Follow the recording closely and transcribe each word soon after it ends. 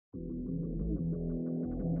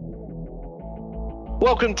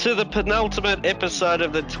Welcome to the penultimate episode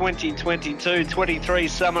of the 2022-23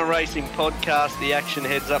 Summer Racing Podcast. The action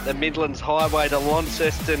heads up the Midlands Highway to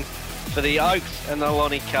Launceston for the Oaks and the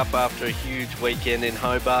Lonnie Cup after a huge weekend in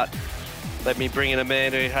Hobart. Let me bring in a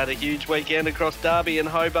man who had a huge weekend across Derby and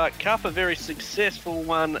Hobart Cup, a very successful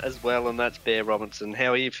one as well, and that's Bear Robinson.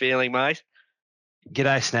 How are you feeling, mate?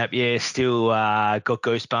 G'day, Snap. Yeah, still got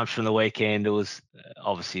goosebumps from the weekend. It was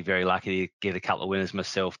obviously very lucky to get a couple of winners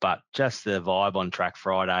myself, but just the vibe on track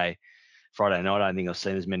Friday night. I don't think I've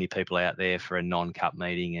seen as many people out there for a non-cup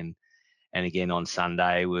meeting, and again on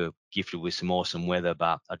Sunday we were gifted with some awesome weather.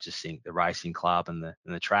 But I just think the racing club and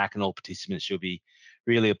the track and all participants should be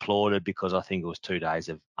really applauded, because I think it was 2 days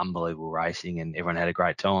of unbelievable racing and everyone had a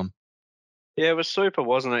great time. Yeah, it was super,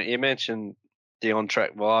 wasn't it? You mentioned the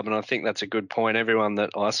on-track vibe, and I think that's a good point. Everyone that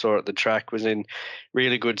I saw at the track was in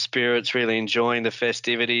really good spirits, really enjoying the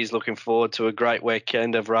festivities, looking forward to a great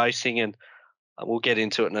weekend of racing, and we'll get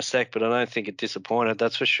into it in a sec, but I don't think it disappointed,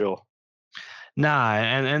 that's for sure. No,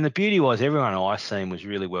 and the beauty was everyone I seen was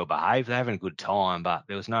really well behaved. They're having a good time, but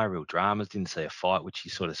there was no real dramas. Didn't see a fight, which you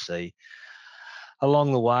sort of see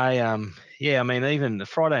along the way. Yeah, I mean, even the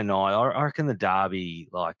Friday night, I reckon the Derby,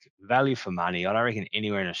 like value for money. I don't reckon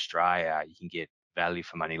anywhere in Australia you can get value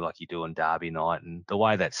for money like you do on Derby night. And the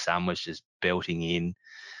way that sun was just belting in,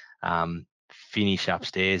 finish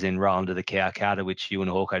upstairs and roll into the Calcutta, which you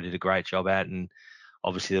and Hawko did a great job at. And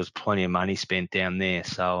obviously there was plenty of money spent down there.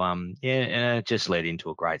 So, yeah, and it just led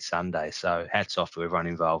into a great Sunday. So hats off to everyone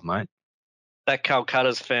involved, mate. That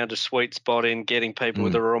Calcutta's found a sweet spot in getting people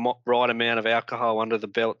with the right amount of alcohol under the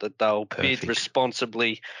belt that they'll bid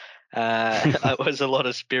responsibly. It was a lot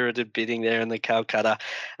of spirited bidding there in the Calcutta.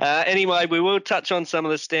 Anyway, we will touch on some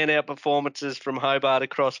of the standout performances from Hobart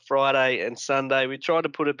across Friday and Sunday. We tried to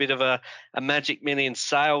put a bit of a Magic Million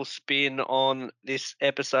sales spin on this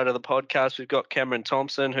episode of the podcast. We've got Cameron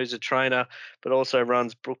Thompson, who's a trainer, but also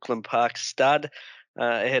runs Brooklyn Park Stud.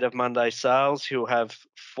 Ahead of Monday sales. He'll have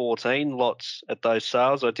 14 lots at those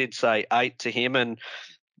sales. I did say 8 to him, and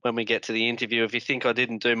when we get to the interview, if you think I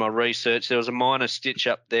didn't do my research, there was a minor stitch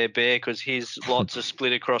up there, Bear, because his lots are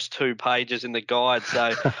split across 2 pages in the guide,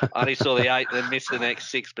 so I only saw the 8 and then missed the next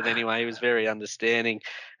 6, but anyway, he was very understanding.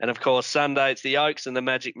 And of course, Sunday, it's the Oaks and the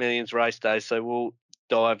Magic Millions race day, so we'll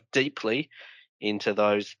dive deeply into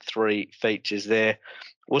those 3 features there.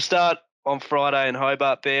 We'll start on Friday in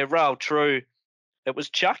Hobart, Bear. Rail True. It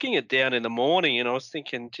was chucking it down in the morning, and I was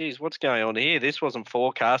thinking, geez, what's going on here? This wasn't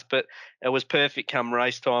forecast, but it was perfect come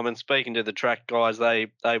race time. And speaking to the track guys,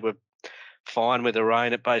 they were fine with the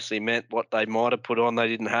rain. It basically meant what they might have put on, they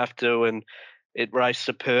didn't have to, and it raced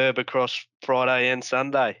superb across Friday and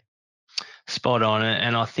Sunday. Spot on,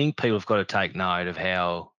 and I think people have got to take note of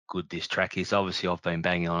how good this track is. Obviously, I've been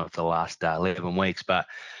banging on it for the last 11 weeks, but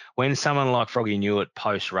when someone like Froggy Newitt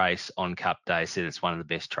post-race on Cup Day said it's one of the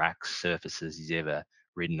best track surfaces he's ever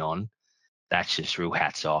ridden on, that's just real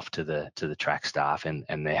hats off to the track staff and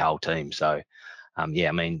their whole team. So, yeah,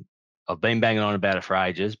 I mean, I've been banging on about it for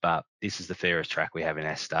ages, but this is the fairest track we have in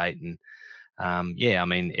our state. And, yeah, I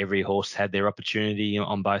mean, every horse had their opportunity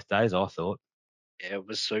on both days, I thought. Yeah, it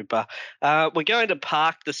was super. We're going to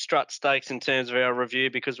park the strut stakes in terms of our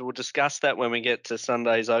review, because we'll discuss that when we get to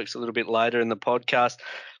Sunday's Oaks a little bit later in the podcast.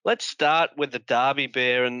 Let's start with the Derby,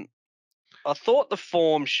 Bear, and I thought the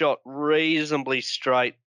form shot reasonably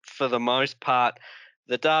straight for the most part.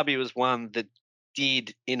 The Derby was one that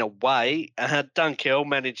did, in a way. Dunkel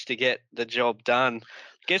managed to get the job done.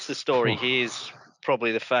 I guess the story here is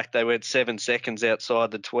probably the fact they went 7 seconds outside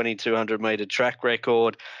the 2,200 metre track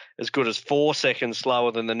record, as good as 4 seconds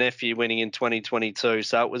slower than the nephew winning in 2022.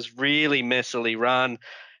 So it was really messily run.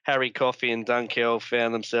 Harry Coffey and Dunkel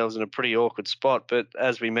found themselves in a pretty awkward spot. But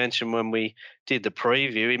as we mentioned when we did the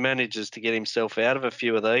preview, he manages to get himself out of a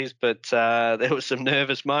few of these. But there were some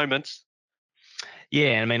nervous moments.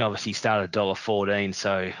 Yeah, I mean, obviously he started $1.14,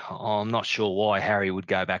 so I'm not sure why Harry would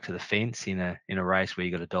go back to the fence in a race where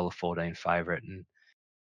you got a $1.14 favourite, and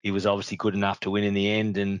he was obviously good enough to win in the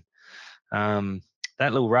end. And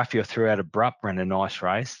that little roughie I threw out Abrupt ran a nice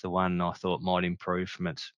race, the one I thought might improve from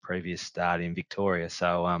its previous start in Victoria.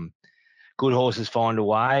 So good horses find a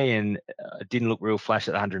way, and it didn't look real flash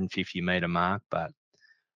at the 150 metre mark, but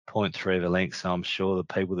 0.3 of a length. So I'm sure the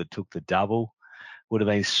people that took the double would have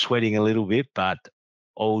been sweating a little bit, but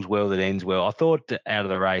all's well that ends well. I thought out of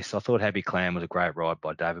the race, I thought Happy Clam was a great ride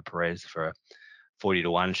by David Perez for a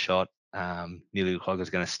 40-1 shot. Nearly looked like I was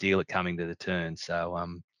going to steal it coming to the turn. So,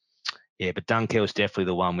 yeah, but Dunkel's definitely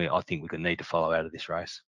the one I think we could need to follow out of this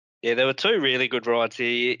race. Yeah, there were two really good rides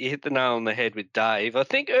here. You hit the nail on the head with Dave. I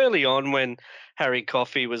think early on when Harry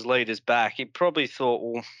Coffey was leaders back, he probably thought,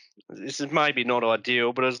 well, this is maybe not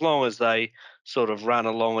ideal, but as long as they sort of run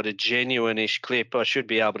along at a genuine-ish clip, I should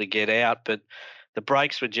be able to get out. But the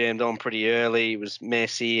brakes were jammed on pretty early. It was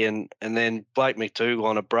messy. And then Blake McDougall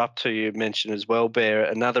on Abrupt, who you mentioned as well, Bear,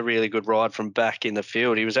 another really good ride from back in the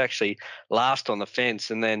field. He was actually last on the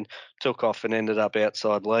fence and then took off and ended up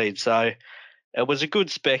outside lead. So it was a good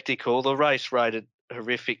spectacle. The race rated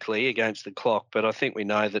horrifically against the clock, but I think we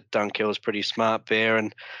know that Dunkel's pretty smart there,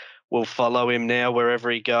 and we'll follow him now wherever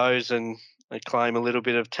he goes and claim a little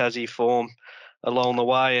bit of Tassie form along the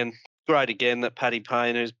way. And great again that Paddy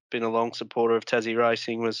Payne, who's been a long supporter of Tassie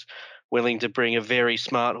racing, was willing to bring a very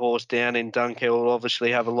smart horse down in Dunkel. Will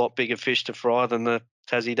obviously have a lot bigger fish to fry than the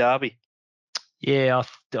Tassie Derby. Yeah,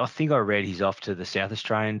 I think I read he's off to the South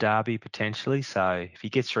Australian Derby potentially. So if he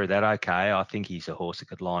gets through that okay, I think he's a horse that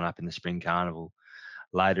could line up in the Spring Carnival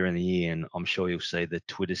later in the year. And I'm sure you'll see the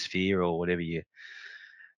Twitter sphere or whatever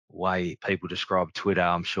way people describe Twitter.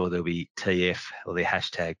 I'm sure there'll be TF or the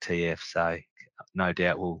hashtag TF. So no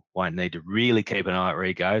doubt won't need to really keep an eye at where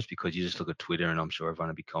he goes, because you just look at Twitter and I'm sure everyone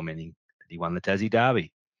will be commenting that he won the Tassie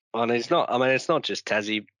Derby. And it's not just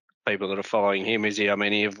Tassie people that are following him, is he? I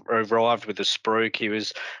mean, he arrived with a spruik. He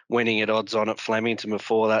was winning at odds on at Flemington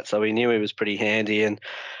before that, so we knew he was pretty handy. And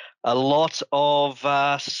a lot of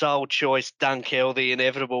sole choice Dunkel, the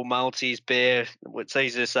inevitable multis, Bear. It's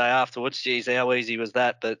easy to say afterwards, geez, how easy was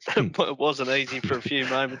that? But it wasn't easy for a few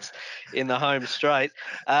moments in the home straight.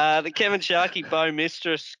 The Kevin Sharkie Bow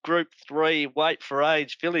Mistress Group 3 Weight for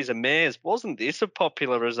Age fillies and mares. Wasn't this a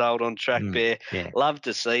popular result on track, Bear? Yeah. Love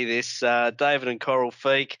to see this. David and Coral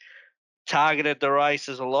Feek targeted the race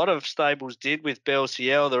as a lot of stables did with Belle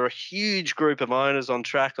Ciel. There were a huge group of owners on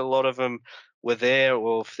track. A lot of them were there,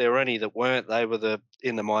 or if there were any that weren't, they were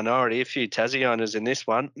in the minority. A few Tassie owners in this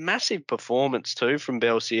one. Massive performance too from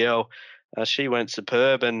Belle Ciel. She went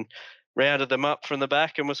superb and rounded them up from the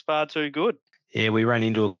back and was far too good. Yeah, we ran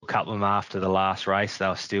into a couple of them after the last race. They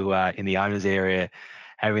were still in the owners area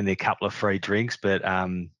having their couple of free drinks. But,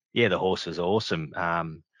 yeah, the horse was awesome.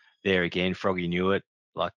 There again, Froggy knew it.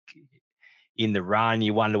 Like, in the run,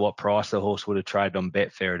 you wonder what price the horse would have traded on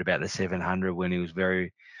Betfair at about the 700 when he was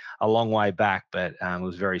a long way back, but it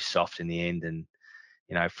was very soft in the end. And,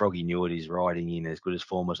 you know, Froggy knew it. He's riding in as good as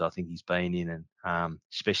form as I think he's been in, and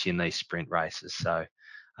especially in these sprint races. So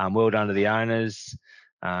well done to the owners.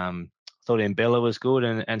 Thought Embella was good,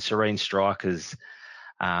 and Serene Striker's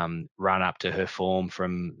run up to her form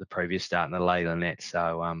from the previous start in the Leylandette.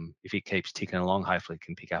 So if he keeps ticking along, hopefully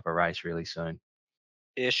can pick up a race really soon.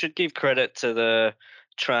 Yeah, should give credit to the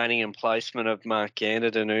training and placement of Mark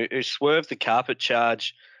Ganderton, who swerved the carpet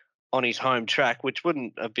charge on his home track, which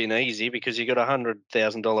wouldn't have been easy because you got a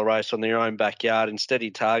 $100,000 race on your own backyard. Instead,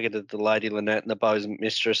 he targeted the Lady Lynette and the Bows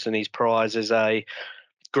Mistress, and his prize is a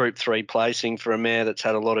Group 3 placing for a mare that's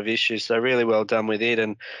had a lot of issues. So really well done with it.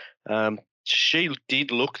 And she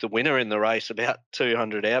did look the winner in the race, about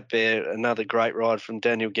 200 out there. Another great ride from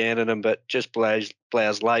Daniel Ganderton, but just blows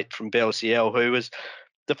late from Belle Ciel, who was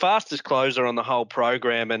the fastest closer on the whole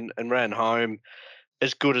program and ran home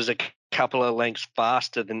as good as a couple of lengths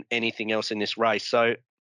faster than anything else in this race. So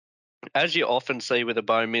as you often see with a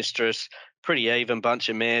Bow Mistress, pretty even bunch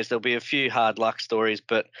of mares. There'll be a few hard luck stories,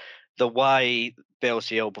 but the way Belle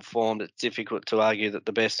Ciel performed, it's difficult to argue that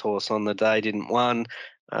the best horse on the day didn't win.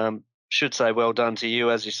 Should say well done to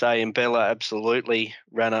you, as you say, and Bella absolutely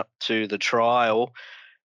ran up to the trial.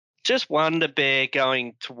 Just wonder, Bear,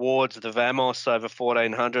 going towards the Vamos over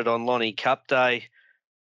 1400 on Lonnie Cup Day,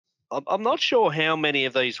 I'm not sure how many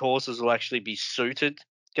of these horses will actually be suited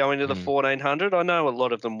going to the 1400. I know a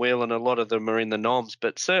lot of them will, and a lot of them are in the noms,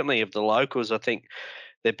 but certainly of the locals, I think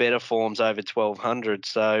they're better forms over 1200.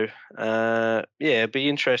 So, yeah, it'd be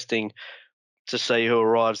interesting to see who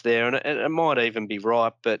arrives there, and it might even be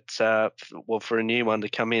right, but for a new one to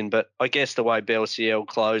come in. But I guess the way Belle Ciel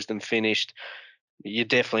closed and finished, you're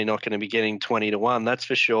definitely not going to be getting 20-1, that's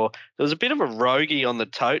for sure. There was a bit of a rogie on the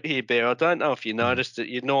tote here, Bear. I don't know if you noticed it.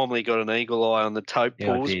 You'd normally got an eagle eye on the tote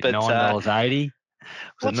pools, I did. but $9.80.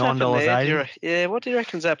 What's happened there? What do you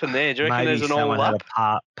reckon's happened there? Do you reckon Maybe there's an someone all had up?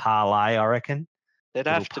 a parlay, I reckon. There'd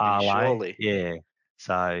Little have to parlay. be, surely. Yeah.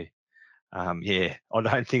 So, yeah, I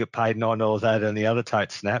don't think it paid $9.80 on the other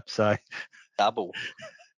tote snap. So Double.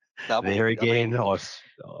 there again, I'll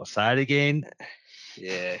say it again.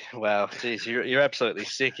 Yeah, well, geez, you're absolutely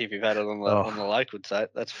sick if you've had it on the local tote,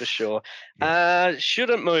 that's for sure. Yeah.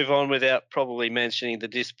 Shouldn't move on without probably mentioning the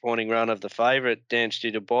disappointing run of the favourite, Dance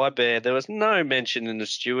Due to Buy Bear. There was no mention in the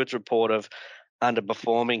steward's report of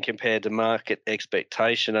underperforming compared to market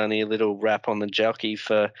expectation. Only a little rap on the jockey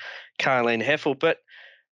for Carleen Heffel. But,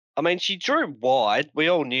 I mean, she drew wide. We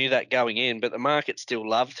all knew that going in, but the market still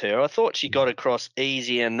loved her. I thought she got across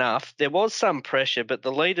easy enough. There was some pressure, but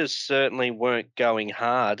the leaders certainly weren't going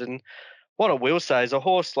hard. And what I will say is a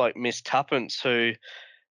horse like Miss Tuppence, who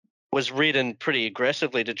was ridden pretty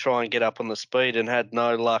aggressively to try and get up on the speed and had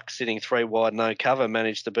no luck sitting 3 wide, no cover,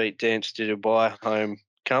 managed to beat Dance to Dubai home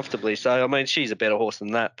comfortably. So, I mean, she's a better horse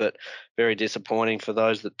than that, but very disappointing for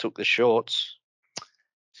those that took the shorts.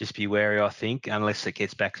 Just be wary, I think, unless it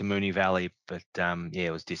gets back to Moonee Valley. But, yeah,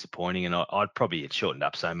 it was disappointing. And I'd probably it shortened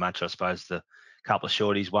up so much. I suppose the couple of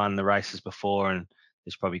shorties won the races before, and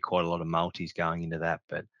there's probably quite a lot of multis going into that.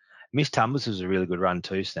 But Miss Tumblers was a really good run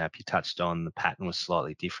too, Snap. You touched on the pattern was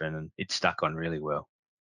slightly different, and it stuck on really well.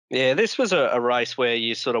 Yeah, this was a race where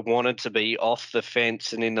you sort of wanted to be off the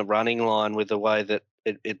fence and in the running line with the way that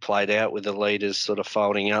it played out, with the leaders sort of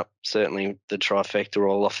folding up, certainly the trifecta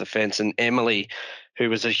all off the fence. And Emily, who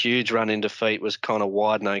was a huge run in defeat, was kind of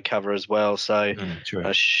wide, no cover as well. So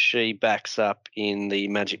she backs up in the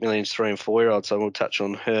Magic Millions 3 and 4-year-old, so we'll touch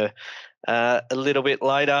on her a little bit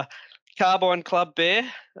later. Carbine Club Bear,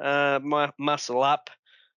 Muscle Up.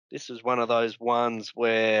 This was one of those ones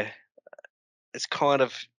where it's kind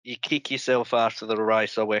of you kick yourself after the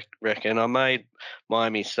race, I reckon. I made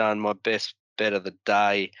Miami Sun my best bet of the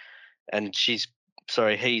day, and he's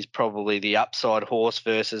probably the upside horse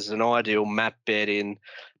versus an ideal map bet in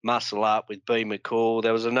Muscle Up with B. McCall.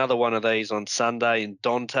 There was another one of these on Sunday in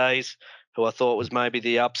Dante's, who I thought was maybe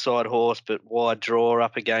the upside horse, but wide draw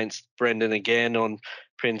up against Brendan again on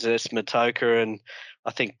Princess Matoka. And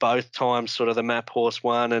I think both times sort of the map horse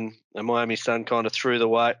won, and Miami Sun kind of threw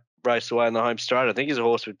the race away in the home straight. I think he's a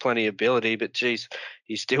horse with plenty of ability, but geez,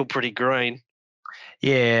 he's still pretty green.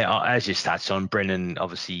 Yeah, as you touched on, Brennan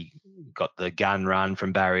obviously got the gun run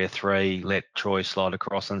from barrier 3, let Troy slide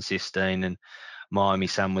across on 16, and Miami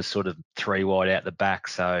Sun was sort of 3 wide out the back.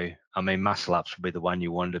 So, I mean, Muscle Ups would be the one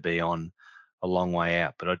you wanted to be on a long way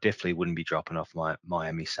out, but I definitely wouldn't be dropping off my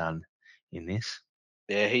Miami Sun in this.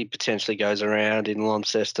 Yeah, he potentially goes around in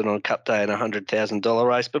Launceston on Cup Day in a $100,000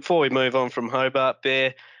 race. Before we move on from Hobart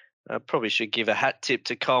Bear, I probably should give a hat tip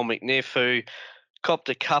to Cole McNiff, who copped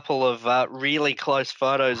a couple of really close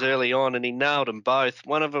photos early on, and he nailed them both.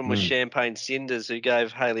 One of them was Champagne Cinders, who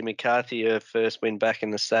gave Hayley McCarthy her first win back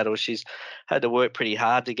in the saddle. She's had to work pretty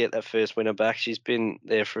hard to get that first winner back. She's been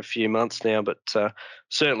there for a few months now, but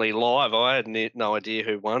certainly live. I had no idea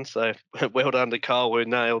who won, so well done to Cole, who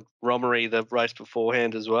nailed Romery the race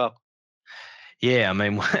beforehand as well. Yeah, I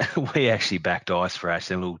mean, we actually backed Ice for our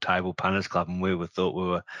little table punters club, and we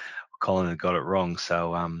thought Colin had got it wrong.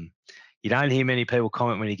 So you don't hear many people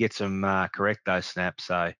comment when he gets them correct, those snaps.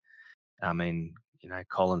 So, I mean,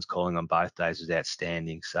 Colin's calling on both days was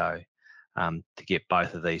outstanding. So to get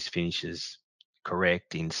both of these finishes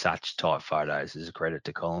correct in such tight photos is a credit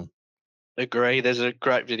to Colin. Agree. There's a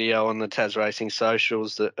great video on the Tas Racing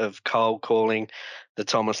socials of Cole calling the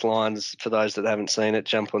Thomas lines. For those that haven't seen it,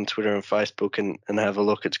 jump on Twitter and Facebook and have a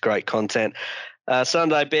look. It's great content.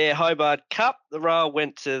 Sunday Bear Hobart Cup. The rail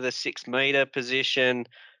went to the 6 metre position.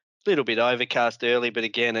 A little bit overcast early, but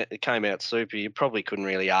again, it came out super. You probably couldn't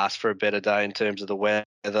really ask for a better day in terms of the weather,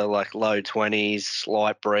 like low 20s,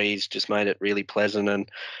 slight breeze, just made it really pleasant and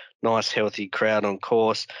nice, healthy crowd on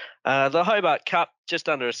course. The Hobart Cup, just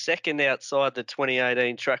under a second outside the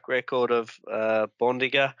 2018 track record of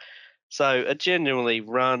Bondiga. So a genuinely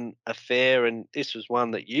run affair, and this was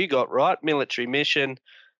one that you got right. Military Mission,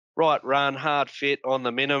 right run, hard fit on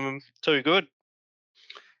the minimum, too good.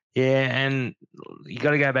 Yeah, and you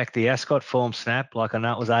got to go back to the Ascot form, Snap. Like, I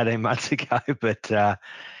know it was 18 months ago, but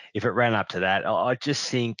if it ran up to that, I just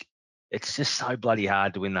think it's just so bloody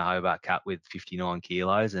hard to win the Hobart Cup with 59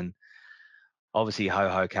 kilos. And obviously,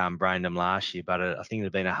 Ho Khan brained them last year, but I think it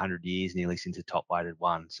had been 100 years nearly since a top-weighted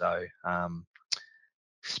one. So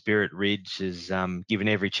Spirit Ridge is given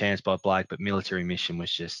every chance by Blake, but Military Mission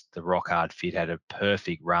was just the rock-hard fit, had a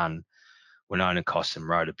perfect run. Winona Costin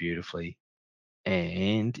rode it beautifully.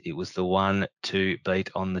 And it was the one to beat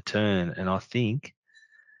on the turn. And I think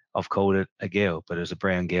I've called it a girl, but it was a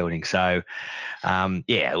brown gelding. So,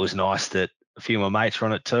 yeah, it was nice that a few of my mates were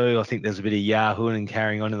on it too. I think there's a bit of yahooing and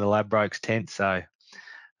carrying on in the Ladbrokes tent. So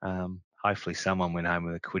hopefully someone went home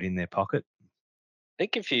with a quid in their pocket. I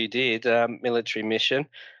think if you did, Military Mission.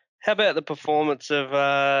 How about the performance of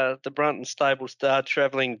the Brunton Stable Star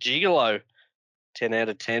Travelling Gigolo? 10 out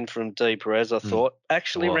of 10 from D. Perez, I thought.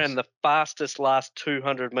 Actually ran the fastest last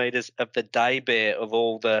 200 metres of the day, Bear, of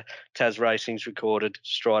all the Tas Racing's recorded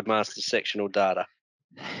Stride Master sectional data.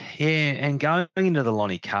 Yeah, and going into the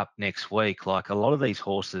Lonnie Cup next week, like a lot of these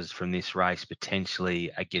horses from this race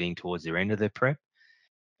potentially are getting towards their end of their prep.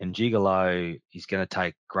 And Gigolo is going to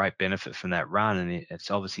take great benefit from that run, and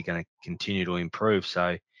it's obviously going to continue to improve.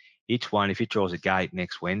 So each one, if it draws a gate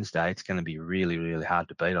next Wednesday, it's going to be really, really hard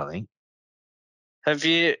to beat, I think.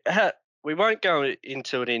 We won't go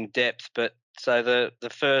into it in depth, but so the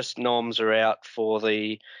first noms are out for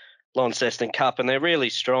the Launceston Cup, and they're really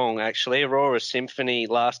strong, actually. Aurora Symphony,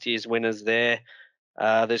 last year's winners there.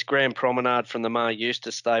 There's Grand Promenade from the Mar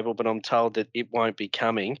Eustace stable, but I'm told that it won't be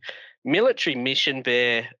coming. Military Mission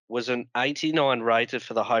Bear was an 89 rated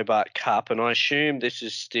for the Hobart Cup, and I assume this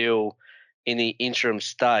is still in the interim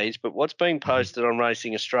stage, but what's being posted on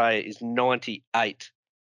Racing Australia is 98.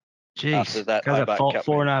 Jeez, after that goes up Hobart Cup.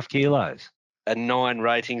 4.5 kilos. And 9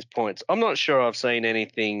 ratings points. I'm not sure I've seen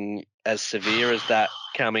anything as severe as that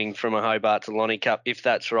coming from a Hobart to Lonnie Cup, if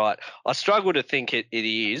that's right. I struggle to think it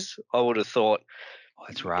is. I would have thought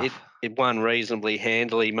it's rough. It won reasonably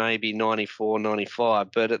handily, maybe 94,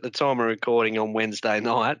 95. But at the time of recording on Wednesday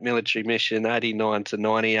night, Military Mission 89 to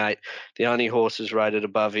 98. The only horses rated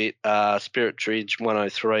above it are Spirit Ridge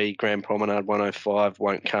 103, Grand Promenade 105,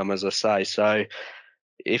 won't come, as I say. So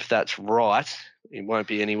if that's right, it won't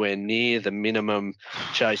be anywhere near the minimum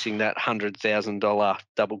chasing that $100,000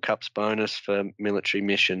 double cups bonus for Military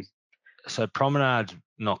Mission. So Promenade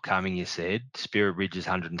not coming, you said. Spirit Ridge is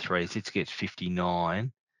 103. So it gets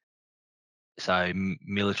 59. So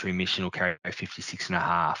Military Mission will carry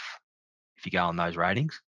 56.5 if you go on those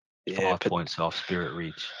ratings. Yeah, 5 points off Spirit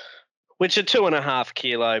Ridge. Which a 2.5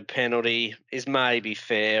 kilo penalty is maybe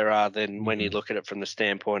fairer than when you look at it from the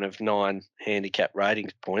standpoint of 9 handicap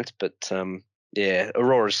ratings points. But yeah,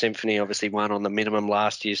 Aurora Symphony obviously won on the minimum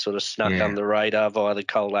last year, sort of snuck under the radar via the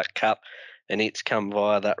Colac Cup, and it's come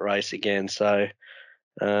via that race again. So,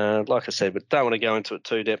 like I said, but don't want to go into it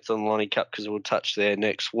too depth on the Lonnie Cup because we'll touch there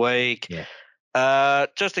next week. Yeah.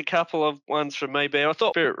 Just a couple of ones from me, Bear. I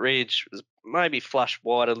thought Spirit Ridge was maybe flush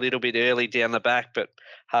wide a little bit early down the back, but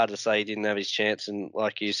hard to say he didn't have his chance. And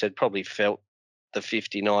like you said, probably felt the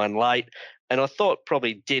 59 late. And I thought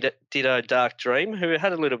probably Ditto Dark Dream, who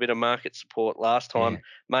had a little bit of market support last time,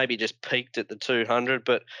 maybe just peaked at the 200,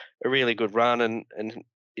 but a really good run. And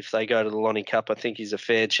if they go to the Lonnie Cup, I think he's a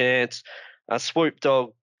fair chance. Swoop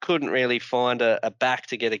Dog couldn't really find a back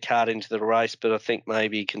to get a card into the race, but I think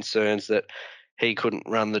maybe concerns that he couldn't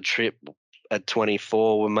run the trip at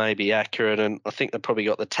 24 were maybe accurate, and I think they probably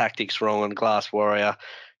got the tactics wrong on Glass Warrior,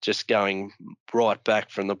 just going right back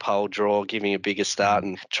from the pole draw, giving a bigger start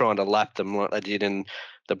and trying to lap them like they did in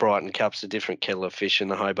the Brighton Cup's a different kettle of fish in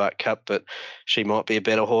the Hobart Cup, but she might be a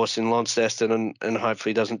better horse in Launceston and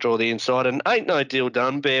hopefully doesn't draw the inside. And Ain't No Deal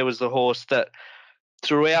Done, Bear was the horse that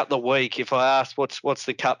throughout the week, if I asked what's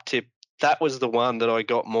the cup tip, that was the one that I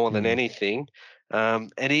got more than anything.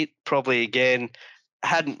 And it probably, again,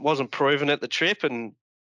 wasn't proven at the trip and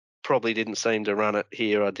probably didn't seem to run it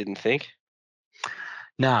here, I didn't think.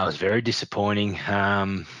 No, it was very disappointing.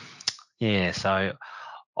 So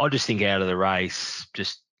I just think out of the race,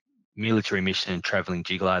 just Military Mission and Travelling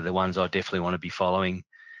Gigolo are the ones I definitely want to be following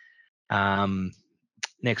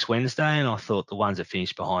next Wednesday, and I thought the ones that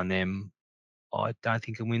finished behind them, I don't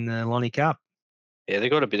think can win the Lonnie Cup. Yeah,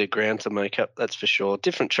 they've got a bit of ground to make up, that's for sure.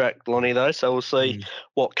 Different track, Lonnie, though, so we'll see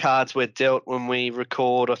what cards we're dealt when we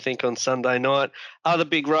record, I think, on Sunday night. Other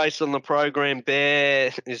big race on the program,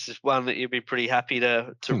 Bear, is one that you'd be pretty happy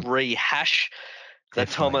to rehash. The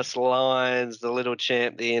Thomas Lyons, the Little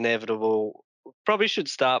Champ, the Inevitable. Probably should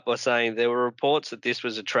start by saying there were reports that this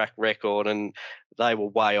was a track record and they were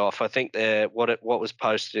way off. I think what was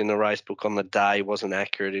posted in the race book on the day wasn't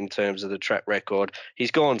accurate in terms of the track record.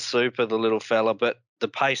 He's gone super, the little fella, but the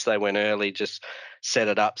pace they went early just set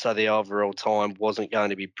it up so the overall time wasn't going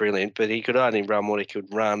to be brilliant, but he could only run what he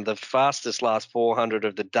could run. The fastest last 400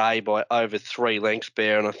 of the day by over 3 lengths,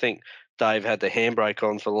 Bear, and I think Dave had the handbrake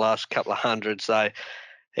on for the last couple of hundred, so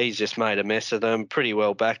he's just made a mess of them, pretty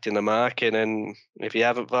well backed in the market. And if you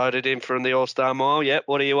haven't voted him from the All-Star Mile yet,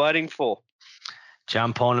 what are you waiting for?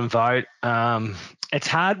 Jump on and vote. It's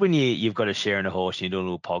hard when you've got a share in a horse and you do a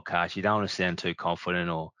little podcast. You don't want to sound too confident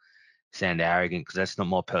or sound arrogant because that's not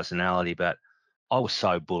my personality, but I was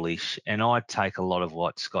so bullish, and I take a lot of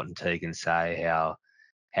what Scott and Tegan say, how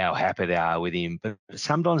happy they are with him. But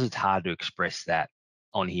sometimes it's hard to express that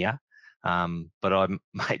on here. But I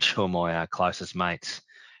made sure my closest mates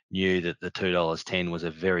knew that the $2.10 was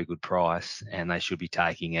a very good price and they should be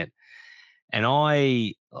taking it. And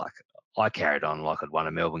I carried on like I'd won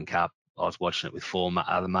a Melbourne Cup. I was watching it with 4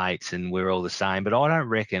 other mates and we're all the same. But I don't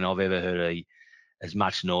reckon I've ever heard as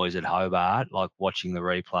much noise at Hobart, like watching the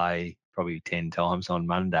replay probably 10 times on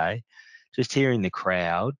Monday. Just hearing the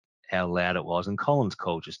crowd, how loud it was, and Colin's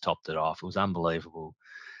call just topped it off. It was unbelievable.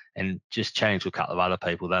 And just chatting to a couple of other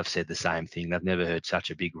people, they've said the same thing. They've never heard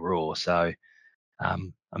such a big roar. So,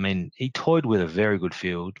 I mean, he toyed with a very good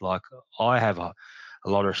field. Like, I have a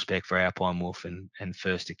lot of respect for Alpine Wolf and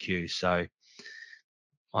First Accused. So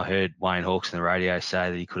I heard Wayne Hawkes on the radio say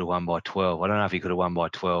that he could have won by 12. I don't know if he could have won by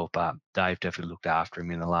 12, but Dave definitely looked after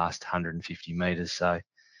him in the last 150 metres. So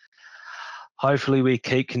hopefully we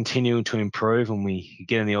keep continuing to improve and we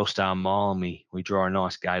get in the All-Star Mile and we draw a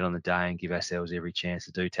nice gate on the day and give ourselves every chance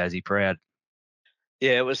to do Tassie proud.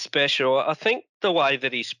 Yeah, it was special. I think the way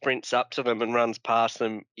that he sprints up to them and runs past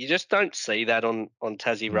them, you just don't see that on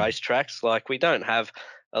Tassie racetracks. Like, we don't have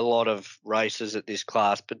a lot of races at this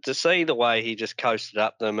class, but to see the way he just coasted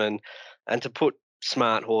up them and to put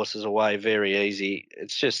smart horses away very easy,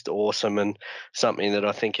 it's just awesome and something that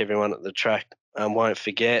I think everyone at the track won't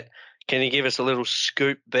forget. Can you give us a little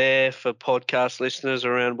scoop there for podcast listeners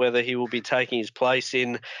around whether he will be taking his place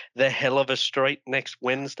in the hell of a street next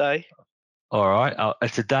Wednesday? All right.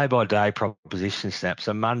 It's a day-by-day proposition, Snap.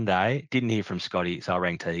 So Monday, didn't hear from Scotty, so I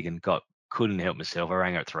rang Tegan. Couldn't help myself. I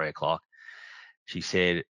rang her at 3 o'clock. She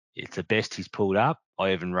said it's the best he's pulled up.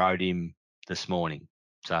 I even wrote him this morning.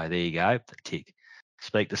 So there you go, the tick.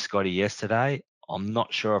 Speak to Scotty yesterday. I'm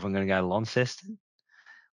not sure if I'm going to go to Launceston.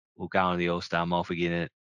 We'll go on the All-Star Mile again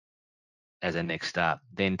it as a next start.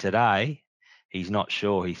 Then today, he's not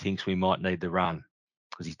sure. He thinks we might need the run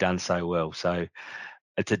because he's done so well. So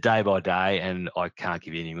it's a day by day, and I can't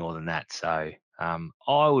give you any more than that. So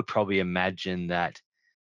I would probably imagine that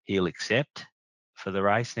he'll accept for the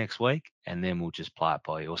race next week, and then we'll just play it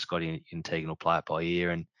by ear, or Scotty and Tegan will play it by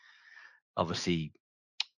ear. And obviously,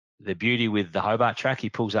 the beauty with the Hobart track, he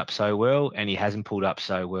pulls up so well, and he hasn't pulled up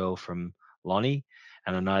so well from Lonnie.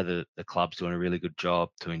 And I know that the club's doing a really good job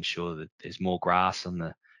to ensure that there's more grass on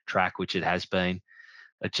the track, which it has been.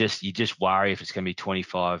 You just worry if it's going to be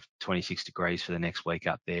 25, 26 degrees for the next week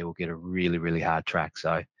up there. We'll get a really, really hard track.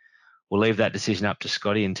 So we'll leave that decision up to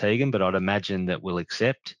Scotty and Tegan, but I'd imagine that we'll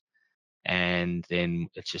accept. And then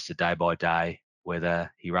it's just a day by day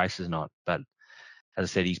whether he races or not. But as I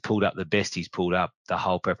said, he's pulled up the best he's pulled up the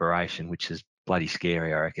whole preparation, which is bloody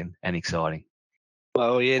scary, I reckon, and exciting.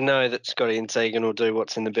 Well, you know that Scotty and Tegan will do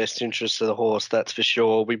what's in the best interest of the horse, that's for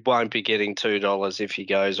sure. We won't be getting $2 if he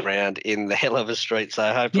goes around in the hell of a street.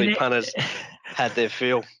 So hopefully punters had their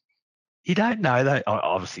fill. You don't know, though.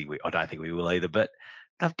 Obviously, I don't think we will either, but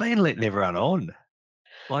they've been letting everyone on.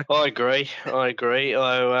 I agree.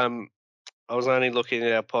 I was only looking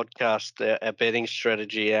at our podcast, our betting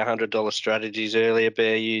strategy, our $100 strategies earlier,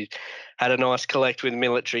 Bear. You had a nice collect with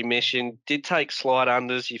Military Mission. Did take slight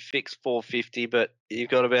unders. You fixed $450, but you've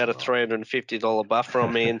got about a $350 buffer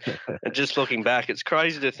on me. And just looking back, it's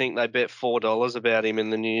crazy to think they bet $4 about him in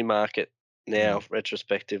the new market now,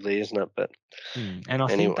 retrospectively, isn't it? But and I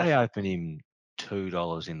think they opened him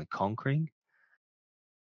 $2 in the Conquering.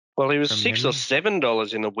 Well, he was $6 or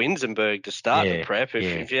 $7 in the Winsenburg to start the prep.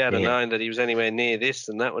 If you had known that he was anywhere near this,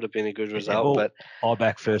 then that would have been a good result. Well, but I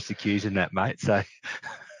back First Accused in that, mate. So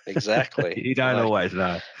exactly, you don't always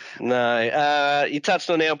know. No, you touched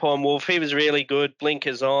on Alpine Wolf. He was really good.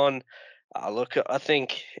 Blinkers on. Look, I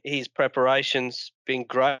think his preparation's been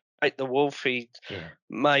great. The Wolf, he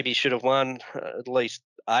maybe should have won at least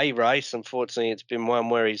a race. Unfortunately, it's been one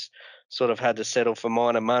where he's sort of had to settle for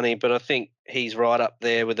minor money, but I think he's right up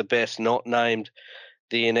there with the best not named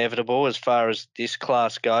the inevitable as far as this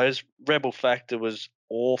class goes. Rebel Factor was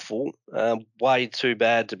awful, way too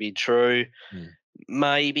bad to be true.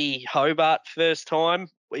 Maybe Hobart first time.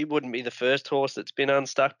 He wouldn't be the first horse that's been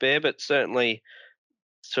unstuck there, but certainly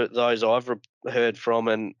those I've heard from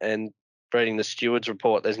and reading the Stewards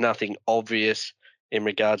report, there's nothing obvious in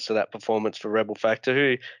regards to that performance for Rebel Factor,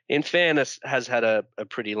 who, in fairness, has had a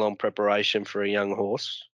pretty long preparation for a young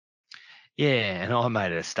horse. Yeah, and I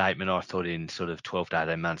made a statement. I thought in sort of 12 to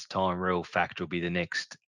 18 months' time, Rebel Factor will be the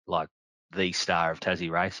next, the star of Tassie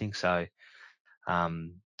racing. So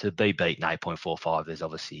to be beaten 8.45, there's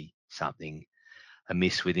obviously something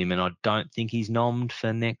amiss with him, and I don't think he's nommed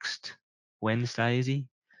for next Wednesday, is he?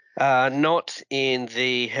 Not in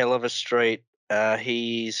the hell of a street.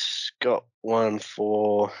 He's got one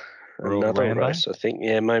for Royal another Rambo? race, I think.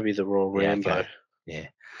 Yeah, maybe the Royal Rambo. Okay. Yeah,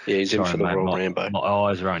 he's in for the Royal Rambo. My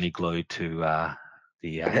eyes are only glued to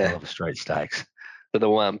the hell of a street stakes. For the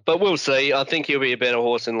one. But we'll see. I think he'll be a better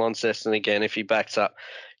horse in Launceston again if he backs up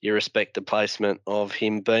your respected placement of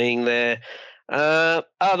him being there.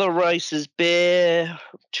 Other races, Bear,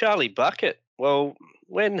 Charlie Bucket. Well,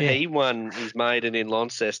 when he won his maiden in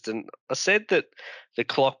Launceston, I said that the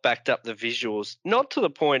clock backed up the visuals, not to the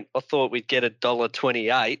point I thought we'd get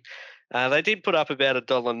 $1.28. They did put up about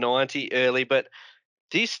 $1.90 early, but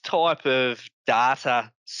this type of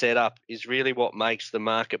data setup is really what makes the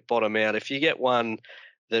market bottom out. If you get one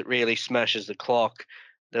that really smashes the clock,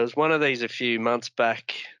 there was one of these a few months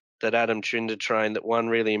back that Adam Trinder trained that won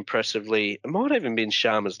really impressively. It might have even been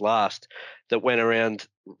Sharma's last that went around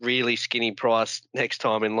really skinny price next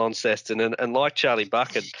time in Launceston. And like Charlie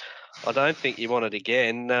Bucket, I don't think you want it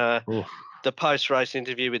again. The post-race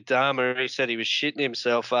interview with Dharma, he said he was shitting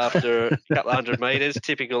himself after a couple of 100 metres,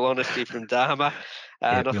 typical honesty from Dharma.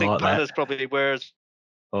 And I think punters probably were as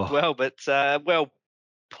well, but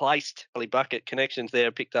well-placed Charlie Bucket connections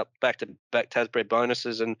there, picked up back-to-back Tasbred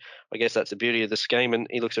bonuses, and I guess that's the beauty of the scheme, and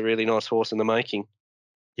he looks a really nice horse in the making.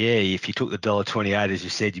 Yeah, if you took the $1.28, as you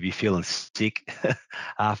said, you'd be feeling sick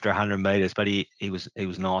after 100 metres, but he was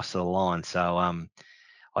nice to the line. So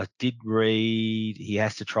I did read he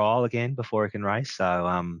has to trial again before he can race.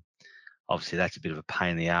 So obviously that's a bit of a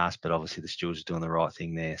pain in the ass, but obviously the stewards are doing the right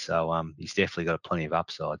thing there. So he's definitely got plenty of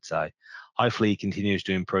upside. So hopefully he continues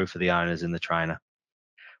to improve for the owners and the trainer.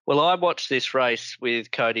 Well, I watched this race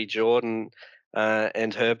with Cody Jordan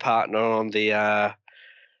and her partner on the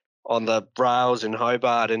rails in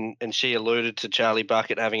Hobart, and she alluded to Charlie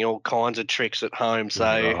Bucket having all kinds of tricks at home.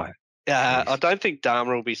 So I don't think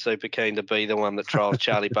Dharma will be super keen to be the one that trials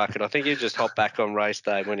Charlie Bucket. I think he'll just hop back on race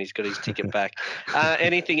day when he's got his ticket back.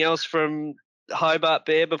 Anything else from Hobart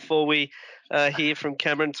Bear before we hear from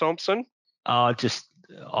Cameron Thompson? I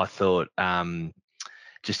thought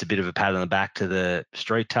just a bit of a pat on the back to the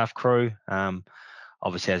Street Tough crew.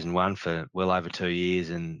 Obviously hasn't won for well over 2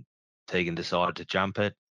 years, and Tegan decided to jump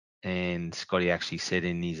it. And Scotty actually said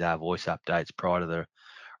in his voice updates prior to the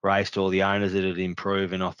race to all the owners that it would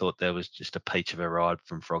improve, and I thought there was just a peach of a ride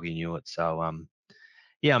from Froggy Newitt. So,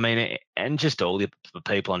 I mean, and just all the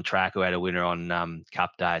people on track who had a winner on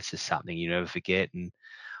Cup Day, it's just something you never forget, and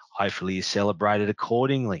hopefully you celebrate it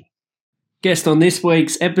accordingly. Guest on this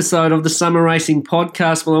week's episode of the Summer Racing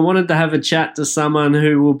Podcast. Well, I wanted to have a chat to someone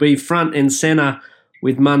who will be front and centre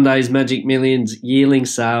with Monday's Magic Millions yearling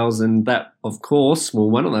sales, and that, of course,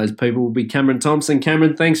 one of those people will be Cameron Thompson.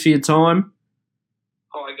 Cameron, thanks for your time.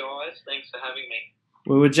 Hi, guys. Thanks for having me.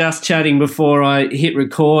 We were just chatting before I hit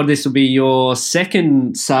record. This will be your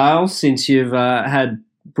second sale since you've had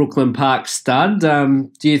Brooklyn Park Stud. Do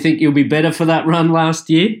you think you'll be better for that run last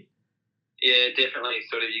year? Yeah, definitely.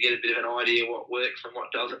 Sort of, you get a bit of an idea what works and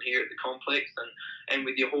what doesn't here at the complex, and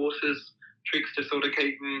with your horses, tricks to sort of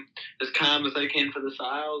keep them as calm as they can for the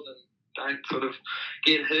sales and don't sort of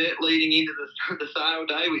get hurt leading into the sale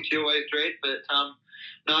day, which you always dread. But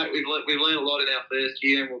no, we've learned a lot in our first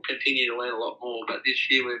year, and we'll continue to learn a lot more. But this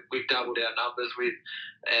year we've doubled our numbers with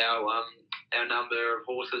our number of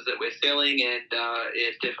horses that we're selling, and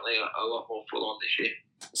it's definitely a lot more full on this year.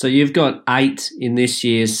 So you've got 8 in this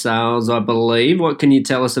year's sales, I believe. What can you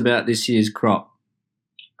tell us about this year's crop?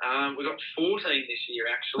 We've got 14 this year,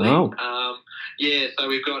 actually. Oh. So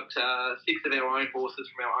we've got 6 of our own horses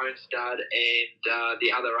from our own stud, and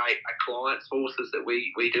the other 8 are clients' horses that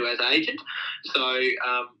we do as agent. So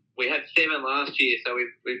we had 7 last year, so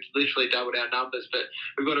we've literally doubled our numbers. But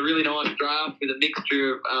we've got a really nice draft with a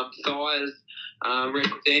mixture of sires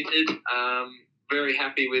represented. Very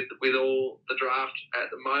happy with all the draft at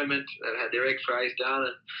the moment. They've had their x-rays done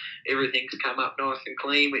and everything's come up nice and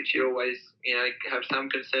clean, which you always, have some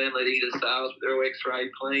concern leading into sales, but they're all x-ray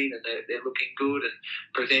clean and they're looking good and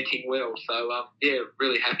presenting well. So,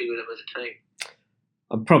 really happy with them as a team.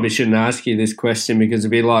 I probably shouldn't ask you this question because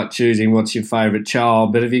it'd be like choosing what's your favourite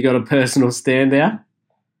child, but have you got a personal standout?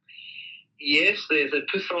 Yes, there's a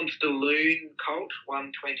Puissance de Lune colt,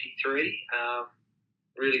 123.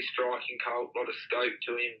 Really striking colt, a lot of scope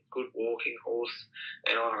to him, good walking horse,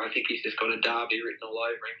 and I think he's just got a derby written all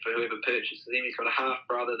over him for whoever purchases him. He's got a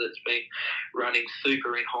half-brother that's been running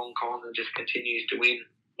super in Hong Kong and just continues to win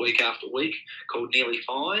week after week, called Nearly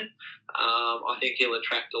Fine. I think he'll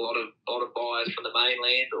attract a lot of buyers from the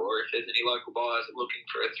mainland, or if there's any local buyers looking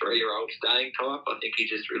for a 3-year-old staying type, I think he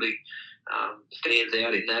just really stands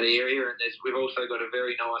out in that area. And we've also got a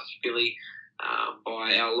very nice filly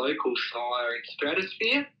by our local sire in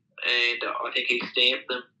Stratosphere, and I think he stamped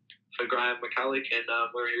them for Graham McCulloch, and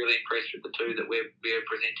we're really impressed with the 2 that we're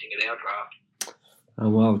presenting in our draft.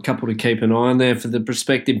 Well, a couple to keep an eye on there for the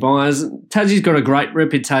prospective buyers. Tassie's got a great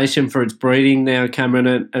reputation for its breeding now,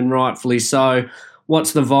 Cameron, and rightfully so.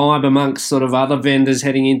 What's the vibe amongst sort of other vendors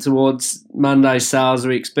heading in towards Monday sales? Are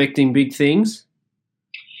we expecting big things?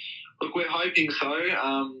 Look, we're hoping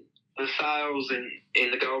so. the sales in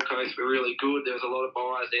the Gold Coast were really good. There was a lot of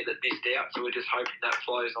buyers there that missed out, so we're just hoping that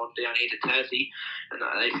flows on down here to Tassie and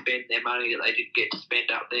they spend their money that they didn't get to spend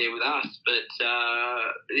up there with us. But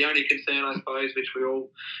the only concern, I suppose, which we all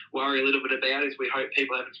worry a little bit about, is we hope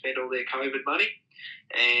people haven't spent all their COVID money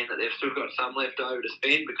and that they've still got some left over to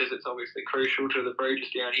spend, because it's obviously crucial to the breeders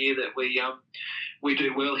down here that we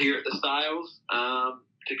do well here at the sales.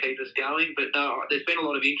 To keep us going. But no, there's been a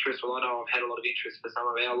lot of interest. Well, I know I've had a lot of interest for some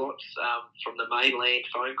of our lots from the mainland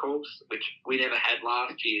phone calls, which we never had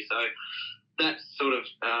last year. So that's sort of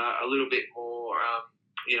a little bit more,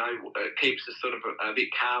 keeps us sort of a bit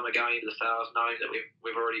calmer going into the sales, knowing that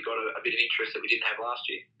we've already got a bit of interest that we didn't have last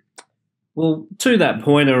year. Well, to that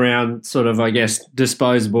point around sort of, I guess,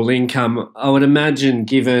 disposable income, I would imagine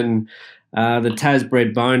given the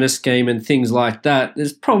Tasbred bonus scheme and things like that,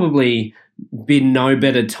 there's probably been no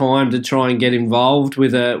better time to try and get involved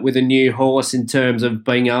with a new horse in terms of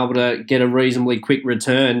being able to get a reasonably quick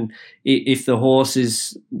return if the horse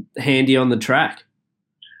is handy on the track.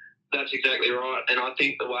 That's exactly right. And I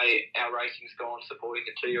think the way our racing's gone supporting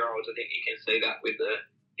the 2-year-olds, I think you can see that with the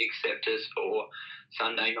acceptors for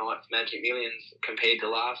Sunday night's Magic Millions compared to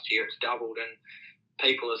last year. It's doubled, and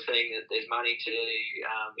people are seeing that there's money to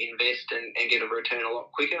invest and get a return a lot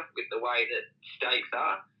quicker with the way that stakes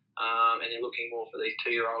are. And they're looking more for these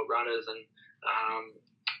 2-year-old runners, and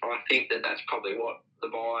I think that that's probably what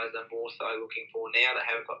the buyers are more so looking for now. They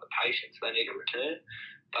haven't got the patience, they need a return.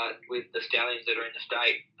 But with the stallions that are in the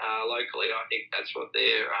state locally, I think that's what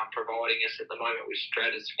they're providing us at the moment with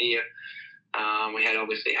Stratosphere. We had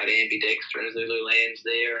Ambidexter and Zulu Lands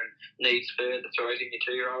there, and Needs Fur that throws in your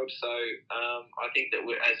 2-year-olds. So I think that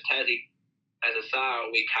as Tassie, as a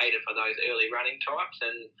sale, we cater for those early running types,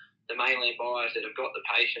 and the mainland buyers that have got the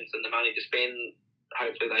patience and the money to spend,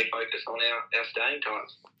 hopefully they focus on our staying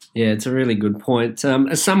types. Yeah, it's a really good point.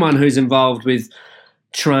 As someone who's involved with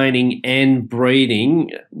training and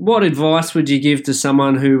breeding, what advice would you give to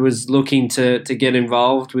someone who was looking to get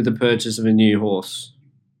involved with the purchase of a new horse?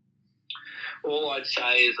 All I'd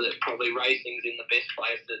say is that probably racing's in the best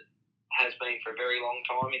place it has been for a very long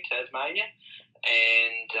time in Tasmania,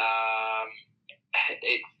 and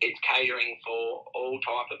it's catering for all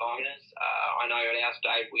type of owners. I know at our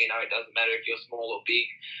stable, it doesn't matter if you're small or big.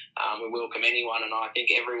 We welcome anyone, and I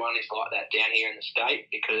think everyone is like that down here in the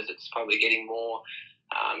state, because it's probably getting more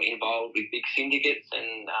involved with big syndicates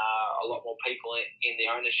and a lot more people in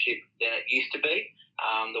the ownership than it used to be.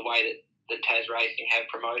 The way that the Tas Racing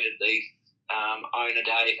have promoted these owner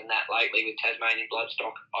days and that lately with Tasmanian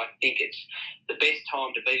Bloodstock, I think it's the best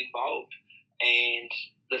time to be involved. And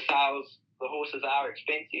the sales, the horses are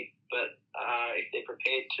expensive, but if they're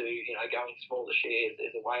prepared to, go in smaller shares,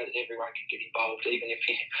 there's a way that everyone can get involved. Even if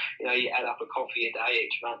you add up a coffee a day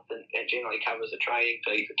each month, and it generally covers a training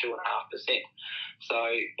fee for 2.5%. So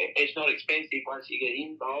it's not expensive once you get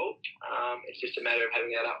involved. It's just a matter of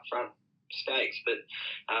having that upfront stakes. But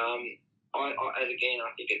I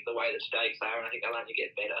think it's the way that stakes are, and I think they'll only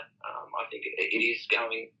get better. I think it is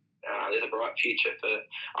going. There's a bright future for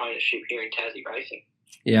ownership here in Tassie racing.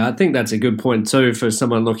 Yeah, I think that's a good point too for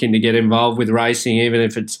someone looking to get involved with racing, even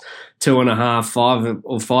if it's 2.5%, 5%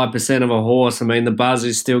 or 5% of a horse. I mean, the buzz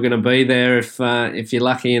is still going to be there if you're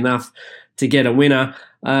lucky enough to get a winner.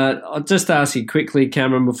 I'll just ask you quickly,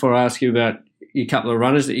 Cameron, before I ask you about your couple of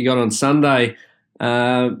runners that you got on Sunday.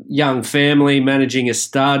 Young family, managing a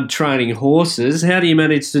stud, training horses. How do you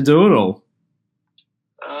manage to do it all?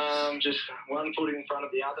 Just one foot in front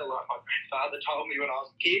of the other, like my grandfather told me when I was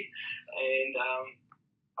a kid. And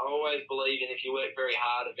I always believe in, if you work very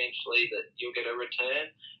hard, eventually that you'll get a return.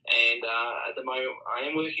 And at the moment, I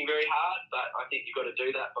am working very hard, but I think you've got to do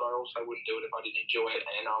that. But I also wouldn't do it if I didn't enjoy it.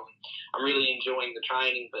 And I'm really enjoying the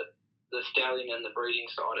training, but the stallion and the breeding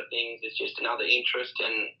side of things is just another interest,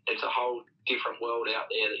 and it's a whole different world out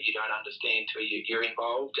there that you don't understand till you're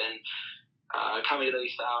involved. And coming to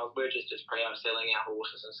these sales, we're just as proud of selling our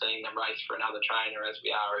horses and seeing them race for another trainer as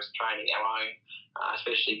we are as training our own,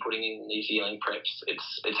 especially putting in New Zealand preps.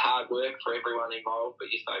 It's hard work for everyone involved,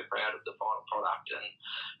 but you're so proud of the final product. And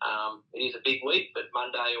it is a big week, but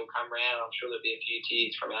Monday will come round. I'm sure there'll be a few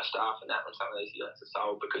tears from our staff and that when some of these units are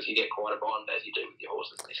sold, because you get quite a bond as you do with your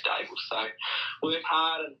horses in your stable. So work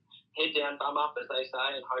hard and head down, bum up, as they say,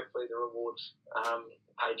 and hopefully the rewards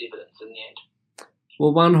pay dividends in the end.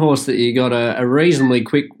 Well, one horse that you got a reasonably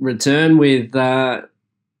quick return with,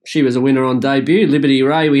 she was a winner on debut, Liberty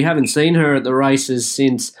Ray. We haven't seen her at the races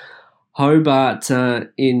since Hobart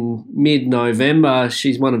in mid-November.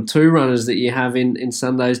 She's one of two runners that you have in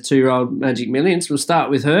Sunday's 2-year-old Magic Millions. We'll start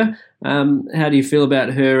with her. How do you feel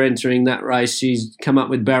about her entering that race? She's come up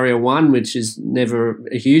with barrier 1, which is never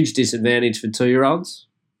a huge disadvantage for 2-year-olds.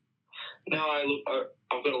 No, look,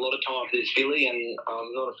 I've got a lot of time for this filly, and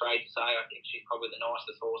I'm not afraid to say I think she's probably the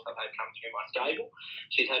nicest horse I've had come through my stable.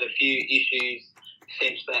 She's had a few issues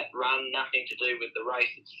since that run, nothing to do with the race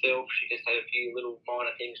itself. She just had a few little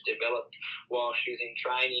minor things developed while she was in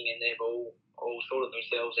training, and they've all sorted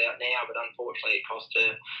themselves out now, but unfortunately it cost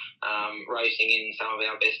her racing in some of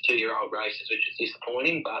our best 2-year-old races, which is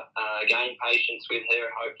disappointing. But again, patience with her,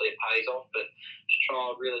 and hopefully it pays off. But she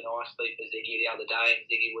trialled really nicely for Ziggy the other day, and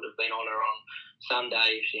Ziggy would have been on her on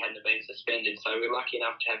Sunday if she hadn't been suspended. So we're lucky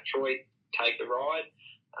enough to have Troy take the ride.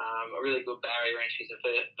 A really good barrier, and she's a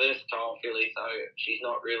versatile filly, so she's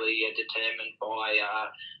not really determined by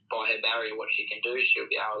her barrier what she can do. She'll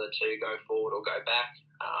be able to go forward or go back.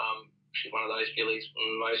 She's one of those fillies.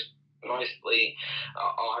 Mostly,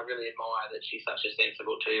 I really admire that she's such a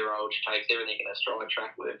sensible 2-year-old. She takes everything in a stride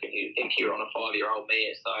track work, and you think you're on a 5-year-old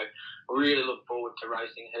mare. So I really look forward to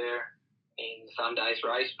racing her in Sunday's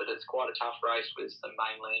race, but it's quite a tough race with some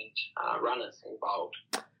mainland runners involved.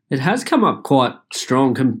 It has come up quite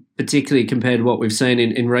strong, particularly compared to what we've seen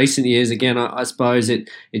in recent years. Again, I suppose it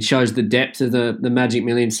shows the depth of the Magic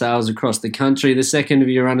Millions sales across the country. The second of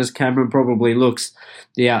your runners, Cameron, probably looks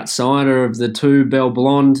the outsider of the two. Belle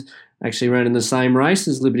Blonde actually ran in the same race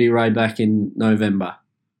as Liberty Ray back in November.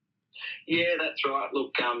 Yeah, that's right.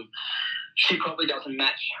 Look, she probably doesn't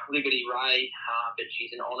match Liberty Ray, but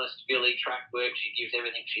she's an honest filly. Track work, she gives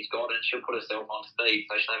everything she's got, and she'll put herself on speed,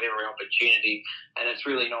 so she'll have every opportunity. And it's a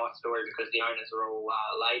really nice story because the owners are all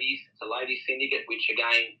ladies. It's a ladies syndicate, which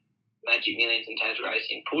again, Magic Millions and Tas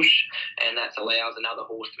Racing push, and that allows another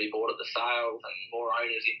horse to be bought at the sales and more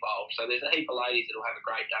owners involved. So there's a heap of ladies that will have a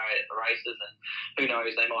great day at the races, and who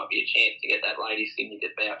knows, they might be a chance to get that ladies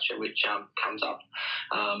syndicate voucher, which comes up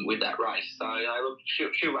with that race. So look,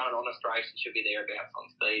 she'll run an honest race, and she'll be thereabouts on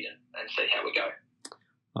speed, and see how we go.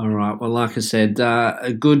 All right. Well, like I said,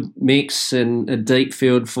 a good mix and a deep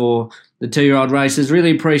field for the 2-year-old races.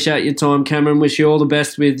 Really appreciate your time, Cameron. Wish you all the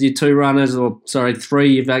best with your 2 runners, or sorry, 3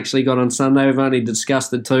 you've actually got on Sunday. We've only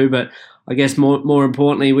discussed the 2, but I guess more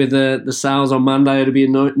importantly with the sales on Monday, it'll be a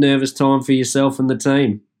nervous time for yourself and the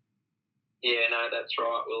team. Yeah, no, that's right.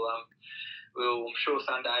 I'm sure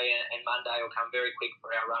Sunday and Monday will come very quick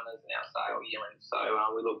for our runners and our sale yearlings.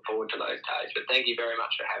 So we look forward to those days. But thank you very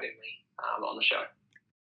much for having me on the show.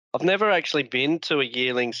 I've never actually been to a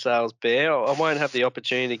yearling sales bear. I won't have the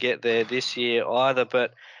opportunity to get there this year either,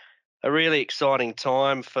 but a really exciting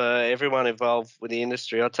time for everyone involved with the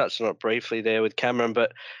industry. I touched on it briefly there with Cameron,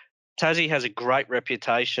 but Tassie has a great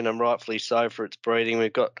reputation, and rightfully so, for its breeding.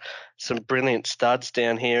 We've got some brilliant studs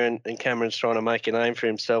down here, and Cameron's trying to make a name for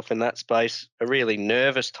himself in that space. A really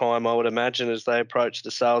nervous time, I would imagine, as they approach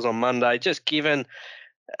the sales on Monday, just given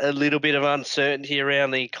a little bit of uncertainty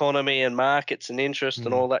around the economy and markets and interest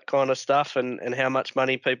and all that kind of stuff, and how much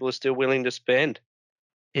money people are still willing to spend.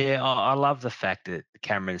 Yeah, I love the fact that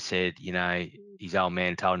Cameron said, his old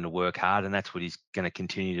man told him to work hard, and that's what he's going to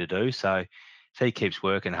continue to do. So if he keeps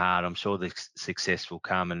working hard, I'm sure the success will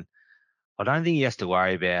come. And I don't think he has to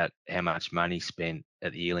worry about how much money he spent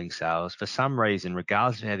at the yearling sales. For some reason,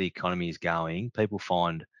 regardless of how the economy is going, people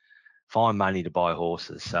find money to buy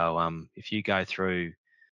horses. So if you go through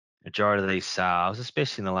majority of these sales,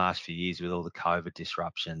 especially in the last few years with all the COVID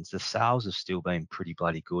disruptions, the sales have still been pretty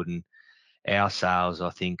bloody good. And our sales,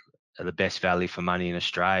 I think, are the best value for money in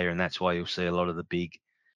Australia, and that's why you'll see a lot of the big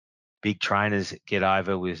trainers get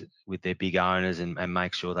over with their big owners and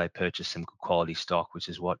make sure they purchase some good quality stock, which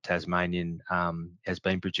is what Tasmanian has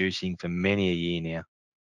been producing for many a year now.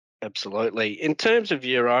 Absolutely. In terms of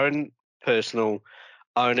your own personal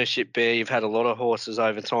ownership, Bear, you've had a lot of horses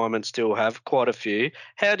over time and still have quite a few.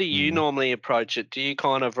 How do you normally approach it? Do you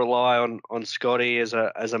kind of rely on Scotty as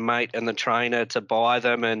a mate and the trainer to buy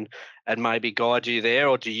them and maybe guide you there,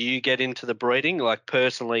 or do you get into the breeding? Like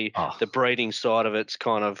personally, the breeding side of it's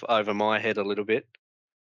kind of over my head a little bit.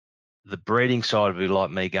 The breeding side would be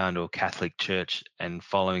like me going to a Catholic church and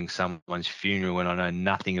following someone's funeral when I know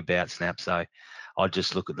nothing about snap. So I'd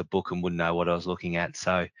just look at the book and wouldn't know what I was looking at.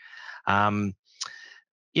 So, so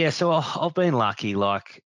I've been lucky.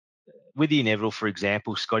 Like with the Inevitable, for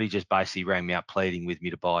example, Scotty just basically rang me up pleading with me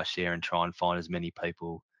to buy a share and try and find as many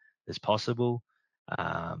people as possible.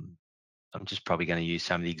 I'm just probably going to use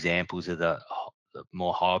some of the examples of the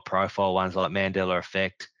more high profile ones like Mandela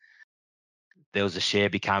Effect. There was a share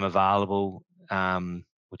became available,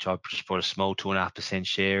 which I just bought a small 2.5%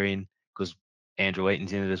 share in, because Andrew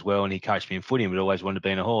Eaton's in it as well, and he coached me in footy, but always wanted to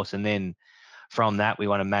be in a horse. And then from that, we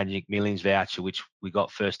won a Magic Millions voucher, which we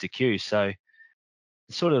got first to queue. So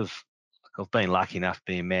sort of, I've been lucky enough to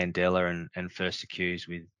be in Mandela and first accused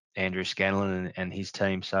with Andrew Scanlon and his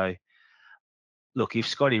team. So look, if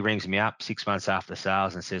Scotty rings me up 6 months after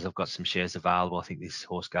sales and says I've got some shares available, I think this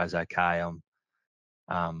horse goes okay,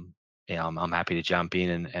 I'm happy to jump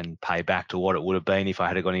in and pay back to what it would have been if I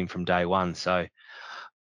had gone in from day one. So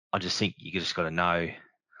I just think you just got to know.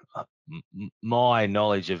 My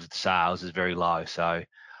knowledge of sales is very low, so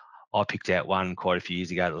I picked out one quite a few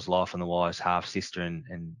years ago. It was Life on the Wire's half sister,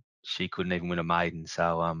 and she couldn't even win a maiden.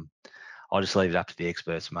 So I'll just leave it up to the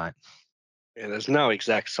experts, mate. Yeah, there's no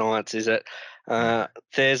exact science, is it?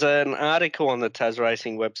 There's an article on the Tas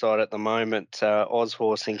Racing website at the moment.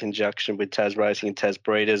 Ozhorse, in conjunction with Tas Racing and Tas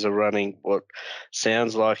Breeders, are running what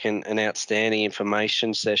sounds like an outstanding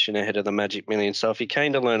information session ahead of the Magic Million. So if you're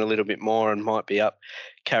keen to learn a little bit more and might be up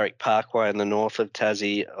Carrick Parkway in the north of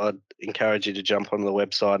Tassie, I'd encourage you to jump on the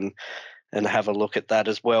website and have a look at that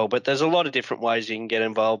as well. But there's a lot of different ways you can get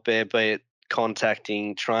involved there, be it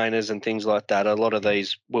contacting trainers and things like that. A lot of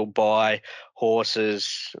these will buy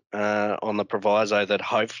horses on the proviso that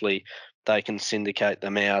hopefully they can syndicate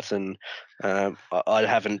them out. And I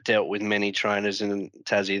haven't dealt with many trainers in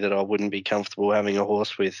Tassie that I wouldn't be comfortable having a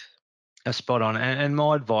horse with. Spot on. And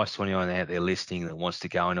my advice to anyone out there listening that wants to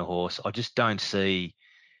go in a horse, I just don't see.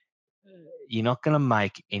 You're not going to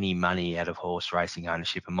make any money out of horse racing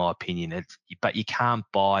ownership, in my opinion. But you can't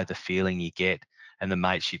buy the feeling you get and the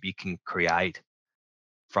mateship you can create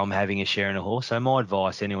from having a share in a horse. So my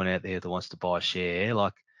advice, anyone out there that wants to buy a share,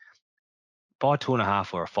 like buy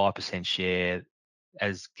 2.5% or a 5% share.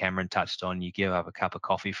 As Cameron touched on, you give up a cup of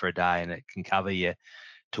coffee for a day and it can cover your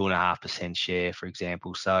 2.5% share, for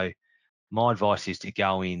example. So my advice is to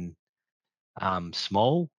go in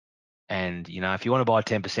small. And, if you want to buy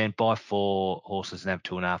 10%, buy 4 horses and have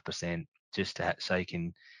 2.5%, just so you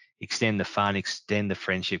can extend the fun, extend the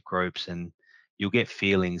friendship groups, and you'll get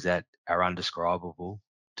feelings that are undescribable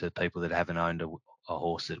to people that haven't owned a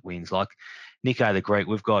horse that wins. Like Nico the Greek,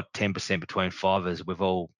 we've got 10% between 5 of us. We've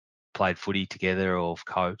all played footy together or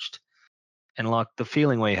coached. And like the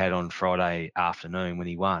feeling we had on Friday afternoon when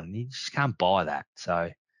he won, you just can't buy that. So,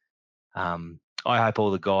 I hope all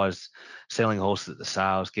the guys selling horses at the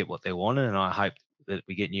sales get what they wanted, and I hope that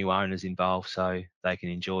we get new owners involved so they can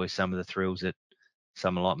enjoy some of the thrills that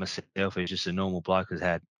someone like myself, who's just a normal bloke, has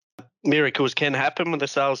had. Miracles can happen with the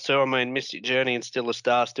sales too. I mean, Mystic Journey and Still a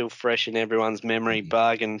Star still fresh in everyone's memory.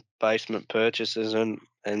 Bargain basement purchases and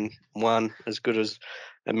one as good as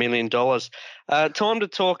 $1 million. Time to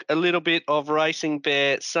talk a little bit of Racing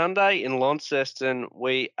Bear Sunday in Launceston.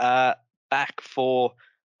 We are back for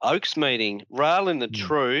Oaks meeting. Rail in the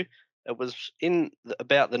True. It was in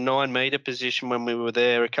about the 9 metre position when we were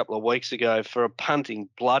there a couple of weeks ago for a punting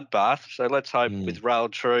bloodbath. So let's hope with Rail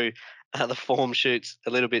True the form shoots a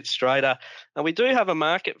little bit straighter. And we do have a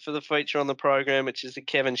market for the feature on the program, which is the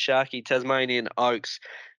Kevin Sharkie Tasmanian Oaks.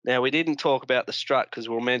 Now, we didn't talk about the strut because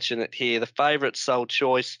we'll mention it here. The favourite Sole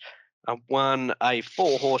Choice won a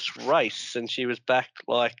 4-horse race, and she was backed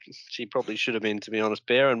like she probably should have been, to be honest,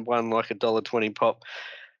 Bear, and won like $1.20 pop.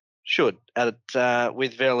 Should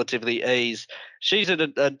with relatively ease. She's at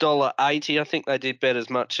 $1.80. I think they did bet as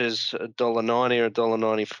much as $1.90 or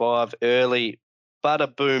 $1.95 early. Butter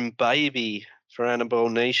Boom Baby for Annabelle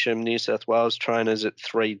Neesham, New South Wales trainers at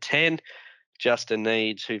 $3.10. Justin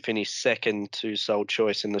Needs, who finished second to Sole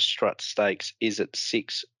Choice in the Strut Stakes, is at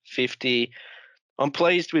 $6.50. I'm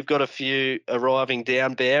pleased we've got a few arriving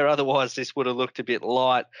down, Bear. Otherwise, this would have looked a bit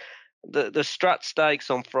light. The Strut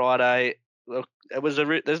Stakes on Friday, look, it was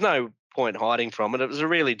there's no point hiding from it. It was a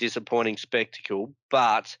really disappointing spectacle,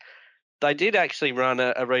 but they did actually run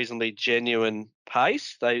a reasonably genuine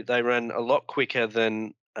pace. They ran a lot quicker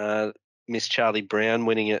than Miss Charlie Brown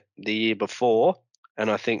winning it the year before,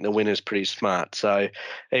 and I think the winner's pretty smart. So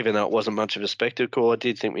even though it wasn't much of a spectacle, I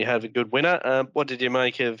did think we had a good winner. What did you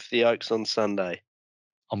make of the Oaks on Sunday?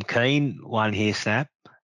 I'm keen. One here, Snap.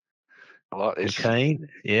 I like this. I'm keen.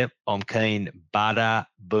 Yep, I'm keen. Butter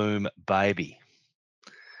Boom Baby.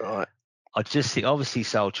 Right. I just think, obviously,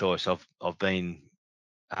 Sole Choice. I've been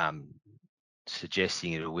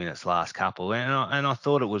suggesting it'll win its last couple, and I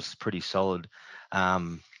thought it was pretty solid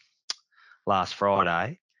last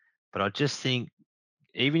Friday. But I just think,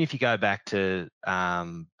 even if you go back to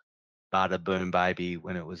Butter Boom Baby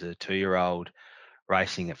when it was a 2-year-old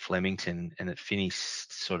racing at Flemington and it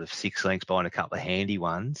finished sort of 6 lengths behind a couple of handy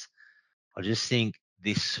ones, I just think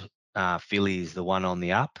this filly is the one on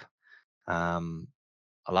the up.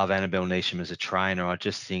 I love Annabelle Neesham as a trainer. I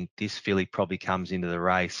just think this filly probably comes into the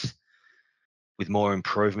race with more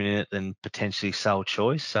improvement in it than potentially Soul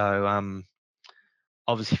Choice. So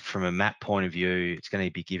obviously from a map point of view, it's going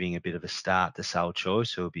to be giving a bit of a start to Soul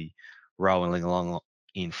Choice, who will be rolling along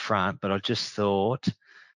in front. But I just thought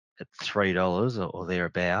at $3 or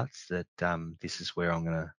thereabouts that this is where I'm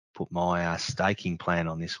going to put my staking plan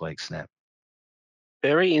on this week's Snap.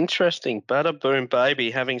 Very interesting. Bada Boom Baby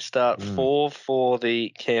having start 4 for the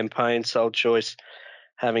campaign. Soul Choice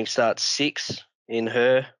having start 6 in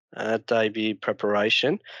her debut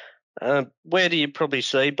preparation. Where do you probably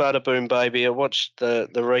see Bada Boom Baby? I watched the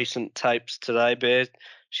recent tapes today, Bear.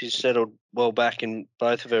 She's settled well back in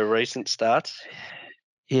both of her recent starts.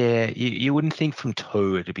 Yeah, you wouldn't think from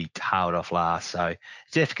 2 it'd be tailed off last. So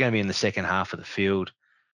it's definitely going to be in the second half of the field.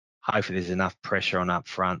 Hopefully there's enough pressure on up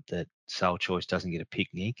front that Soul Choice doesn't get a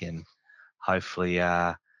picnic, and hopefully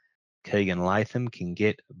Keegan Latham can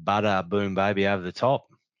get Bada Boom Baby over the top.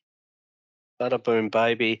 Bada Boom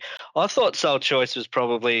Baby. I thought Soul Choice was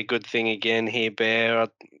probably a good thing again here, Bear. I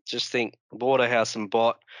just think Waterhouse and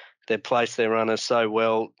Bott, they placed their runners so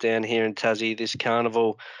well down here in Tassie this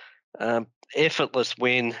carnival. Effortless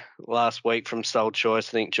win last week from Soul Choice.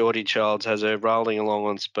 I think Geordie Childs has her rolling along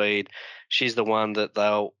on speed. She's the one that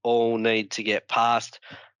they'll all need to get past.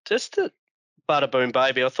 Just to Bada Boom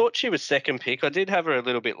Baby, I thought she was second pick. I did have her a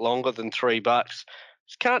little bit longer than $3.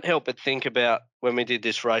 Just can't help but think about when we did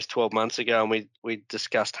this race 12 months ago and we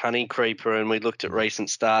discussed Honey Creeper and we looked at recent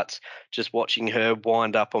starts, just watching her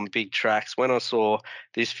wind up on big tracks. When I saw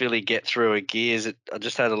this filly get through her gears, I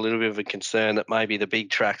just had a little bit of a concern that maybe the big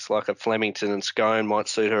tracks like a Flemington and Scone might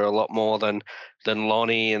suit her a lot more than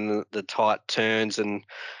Lonnie and the tight turns and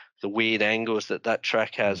the weird angles that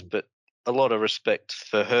track has. But a lot of respect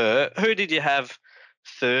for her. Who did you have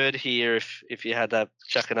third here if you had to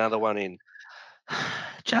chuck another one in?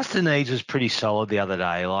 Justin Eads was pretty solid the other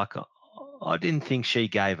day. Like, I didn't think she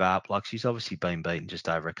gave up. Like, she's obviously been beaten just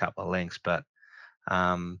over a couple of lengths, but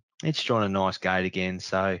it's drawn a nice gate again.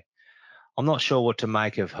 So I'm not sure what to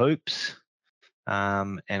make of Hoops,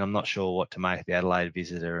 and I'm not sure what to make of the Adelaide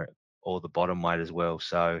Visitor or the bottom weight as well.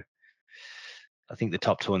 So I think the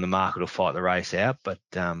top 2 in the market will fight the race out. But,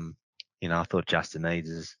 I thought Justin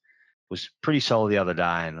Eads was pretty solid the other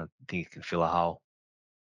day, and I think it can fill a hole.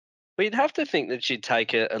 We'd have to think that she'd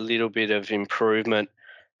take a little bit of improvement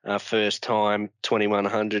first time,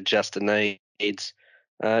 2100 Justin Eads.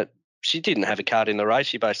 She didn't have a card in the race.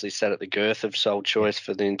 She basically sat at the girth of Soul Choice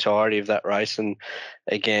for the entirety of that race. And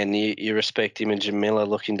again, you respect Imogen Miller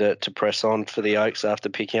looking to press on for the Oaks after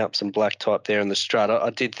picking up some black type there in the strut. I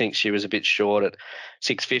did think she was a bit short at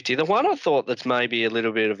 650. The one I thought that's maybe a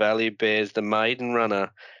little bit of value bears the maiden runner,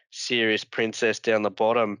 Serious Princess down the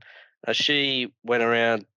bottom. She went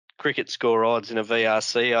around cricket score odds in a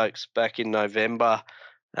VRC Oaks back in November,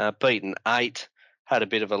 beaten 8, had a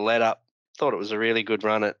bit of a let up. Thought it was a really good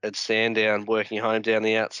run at Sandown, working home down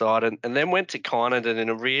the outside, and then went to Kyneton in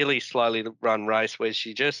a really slowly run race where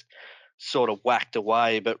she just sort of whacked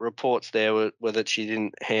away, but reports there were that she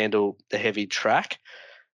didn't handle the heavy track.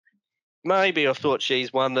 Maybe I thought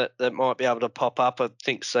she's one that might be able to pop up. I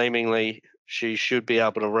think seemingly she should be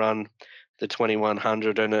able to run the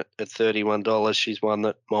 2100, and at $31, she's one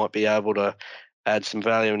that might be able to add some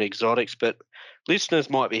value in exotics. But listeners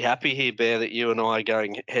might be happy here, Bear, that you and I are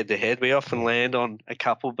going head to head. We often land on a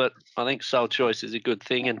couple, but I think Soul Choice is a good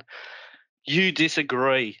thing, and you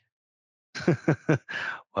disagree. Well,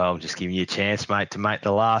 I'm just giving you a chance, mate, to make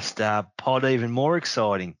the last pod even more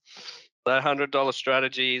exciting. The $100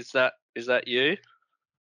 strategy, is that you?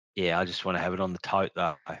 Yeah, I just want to have it on the tote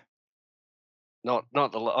though. Not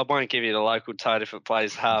the. I won't give you the local tote if it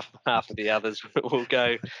plays half of the others. We'll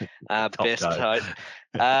go best tote.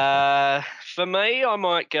 For me, I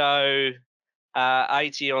might go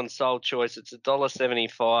 80 on Soul Choice. It's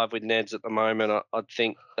 $1.75 with Neds at the moment. I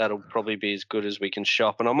think that'll probably be as good as we can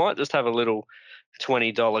shop, and I might just have a little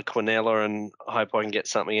 $20 Quinella and hope I can get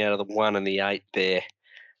something out of the 1 and the 8 there.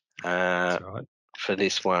 That's right. For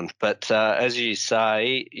this one. But as you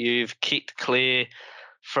say, you've kicked clear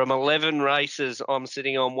from 11 races. I'm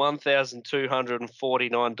sitting on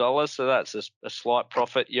 $1,249, so that's a slight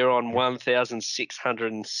profit. You're on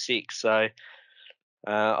 1,606, so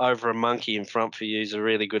over a monkey in front for you is a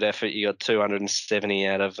really good effort. You got 270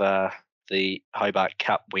 out of the Hobart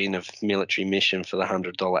Cup win of Military Mission for the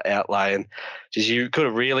 $100 outlay, and just you could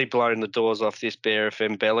have really blown the doors off this, Bear, if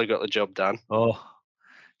Mbella got the job done. Oh,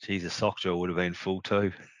 geez, the sock jaw would have been full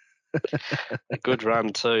too. A good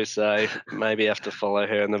run too, so maybe have to follow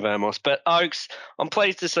her in the Vamos. But Oaks, I'm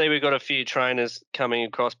pleased to see we've got a few trainers coming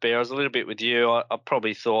across Bear. I was a little bit with you. I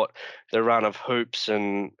probably thought the run of Hoops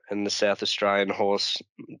and the South Australian horse,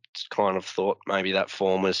 kind of thought maybe that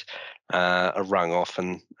form was a rung off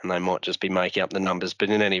and they might just be making up the numbers. But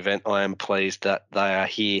in any event, I am pleased that they are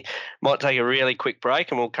here. Might take a really quick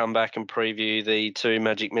break and we'll come back and preview the 2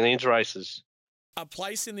 Magic Millions races. A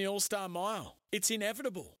place in the All-Star Mile. It's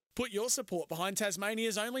inevitable. Put your support behind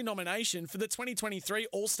Tasmania's only nomination for the 2023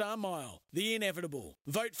 All-Star Mile, The Inevitable.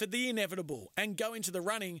 Vote for The Inevitable and go into the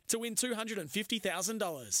running to win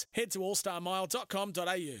 $250,000. Head to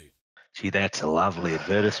allstarmile.com.au. Gee, that's a lovely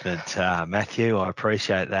advertisement, Matthew. I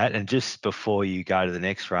appreciate that. And just before you go to the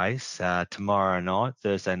next race, tomorrow night,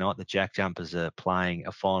 Thursday night, the Jack Jumpers are playing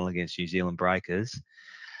a final against New Zealand Breakers.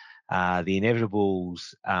 The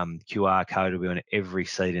Inevitable's QR code will be on every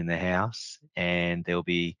seat in the house, and there'll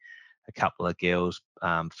be a couple of girls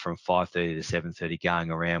from 5:30 to 7:30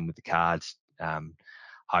 going around with the cards,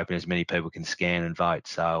 hoping as many people can scan and vote.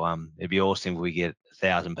 So it'd be awesome if we get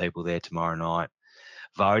 1,000 people there tomorrow night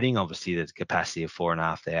voting. Obviously, there's a capacity of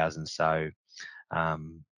 4,500. So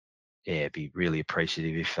it'd be really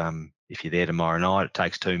appreciative if you're there tomorrow night. It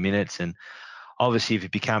takes 2 minutes, and obviously, if you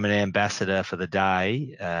become an ambassador for the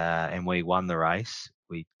day and we won the race,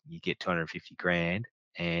 you get 250 grand.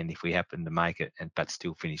 And if we happen to make it but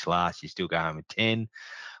still finish last, you still go home with 10.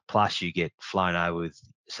 Plus, you get flown over with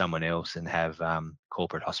someone else and have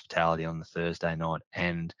corporate hospitality on the Thursday night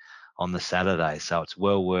and on the Saturday. So it's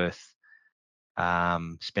well worth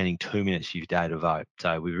spending 2 minutes of your day to vote.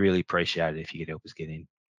 So we really appreciate it if you could help us get in.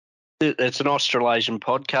 It's an Australasian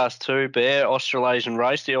podcast too, Bear. Australasian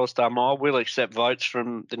race, the All-Star Mile. We'll accept votes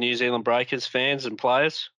from the New Zealand Breakers fans and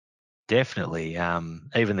players. Definitely.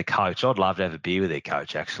 Even the coach. I'd love to have a beer with their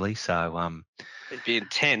coach, actually. So it'd be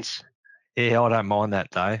intense. Yeah, I don't mind that,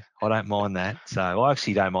 though. I don't mind that. So I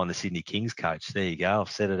actually don't mind the Sydney Kings coach. There you go. I've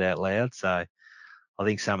said it out loud. So I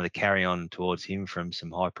think some of the carry on towards him from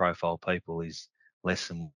some high-profile people is less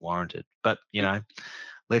than warranted. But,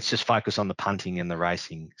 let's just focus on the punting and the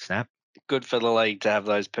racing, Snap. Good for the league to have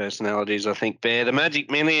those personalities, I think, Bear. The Magic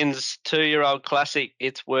Millions 2-year-old classic,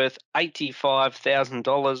 it's worth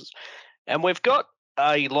 $85,000. And we've got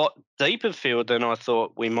a lot deeper field than I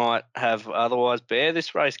thought we might have otherwise, Bear.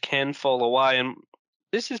 This race can fall away, and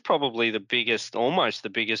this is probably almost the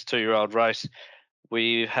biggest 2-year-old race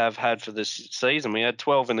we have had for this season. We had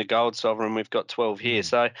 12 in the Gold Sovereign. We've got 12 here.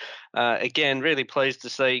 So, again, really pleased to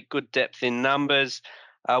see good depth in numbers.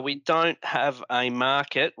 We don't have a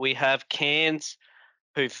market. We have Cairns,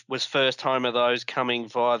 who was first home of those, coming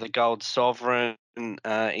via the Gold Sovereign,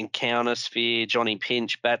 Encounter Sphere, Johnny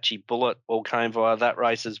Pinch, Batchy Bullet, all came via that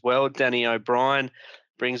race as well. Danny O'Brien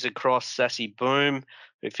brings across Sassy Boom,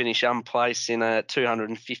 who finished unplaced in a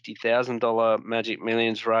 $250,000 Magic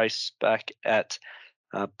Millions race back at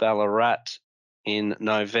Ballarat in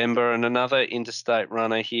November. And another interstate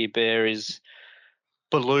runner here, Bear, is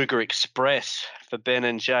Beluga Express for Ben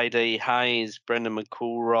and JD Hayes. Brendan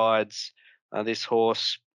McCool rides. This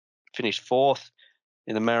horse finished 4th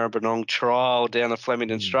in the Maribyrnong trial down the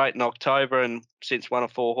Flemington Straight in October, and since won a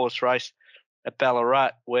 4-horse race at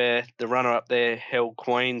Ballarat, where the runner up there, Hell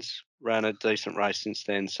Queens, ran a decent race since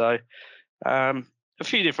then. So a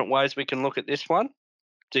few different ways we can look at this one.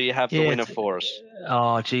 Do you have the winner for us?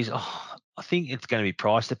 Oh, geez. I think it's going to be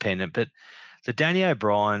price dependent, but the Danny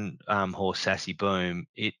O'Brien horse, Sassy Boom,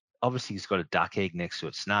 it obviously has got a duck egg next to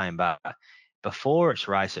its name, but before its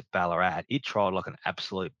race at Ballarat, it trialled like an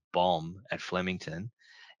absolute bomb at Flemington,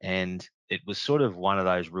 and it was sort of one of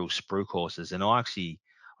those real spruik horses. And I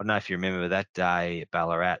don't know if you remember that day at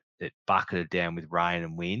Ballarat, it bucketed down with rain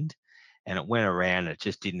and wind, and it went around and it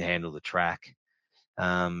just didn't handle the track.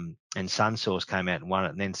 And Sunsource came out and won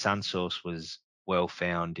it, and then Sunsource was well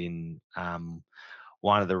found in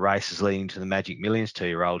one of the races leading to the Magic Millions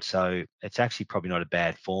 2-year-old. So it's actually probably not a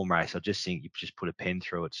bad form race. I just think you just put a pen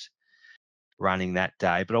through its running that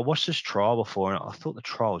day. But I watched this trial before, and I thought the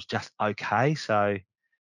trial was just okay. So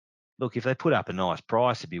look, if they put up a nice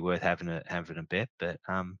price, it'd be worth having a bet. But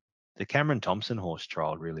the Cameron Thompson horse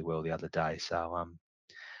trialled really well the other day. So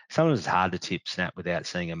sometimes it's hard to tip Snap without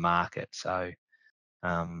seeing a market. So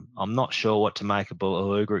I'm not sure what to make of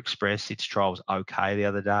Beluga Express. Its trial was okay the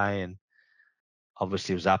other day, and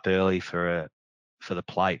obviously it was up early for the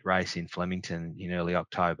plate race in Flemington in early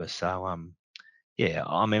October. So I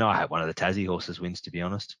hope one of the Tassie horses wins, to be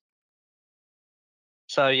honest.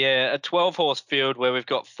 So, yeah, a 12-horse field where we've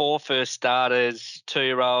got 4 first starters,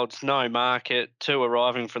 2-year-olds, no market, 2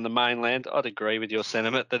 arriving from the mainland. I'd agree with your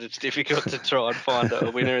sentiment that it's difficult to try and find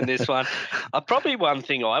a winner in this one. Probably one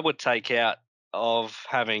thing I would take out of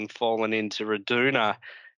having fallen into Raduna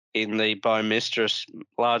in the Bow Mistress,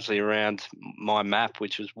 largely around my map,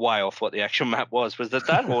 which was way off what the actual map was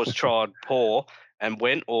that horse tried poor and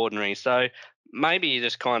went ordinary. So maybe you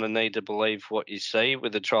just kind of need to believe what you see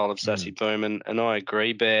with the trial of Sassy Boom, and I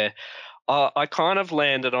agree, Bear. I kind of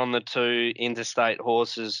landed on the 2 interstate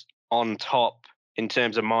horses on top in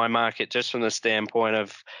terms of my market, just from the standpoint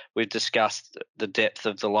of we've discussed the depth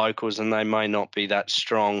of the locals and they may not be that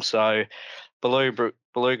strong. So Beluga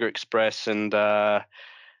Express and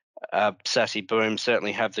Sassy Boom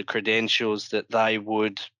certainly have the credentials that they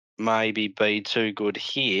would maybe be too good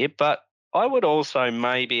here. But I would also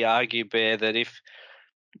maybe argue, Bear, that if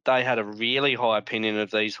they had a really high opinion of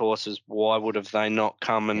these horses, why would have they not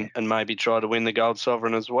come and maybe try to win the Gold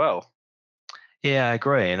Sovereign as well? Yeah, I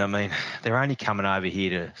agree. And I mean, they're only coming over here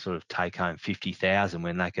to sort of take home 50,000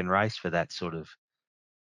 when they can race for that sort of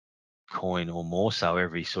coin or more so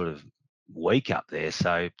every sort of week up there.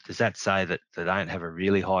 So does that say that they don't have a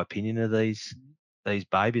really high opinion of these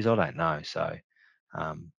babies? I don't know. So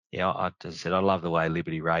as I said, I love the way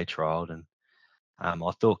Liberty Ray trialled, and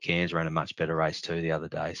I thought Cairns ran a much better race too the other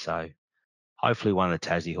day. So hopefully one of the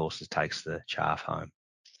Tassie horses takes the chaff home.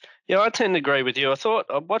 Yeah, I tend to agree with you.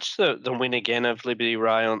 I watched the win again of Liberty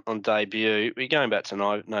Ray on debut. We're going back to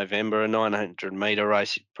November, a 900-metre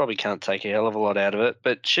race. You probably can't take a hell of a lot out of it.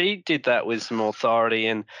 But she did that with some authority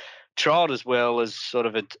and trialled as well as sort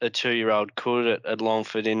of a 2-year-old could at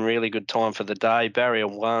Longford in really good time for the day. Barrier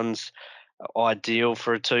 1's ideal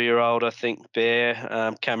for a 2-year-old, I think,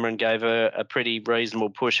 Bear. Cameron gave her a pretty reasonable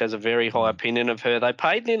push, has a very high opinion of her. They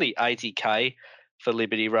paid nearly $80,000 for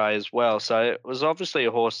Liberty Ray as well. So it was obviously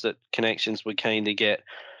a horse that Connections were keen to get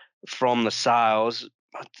from the sales.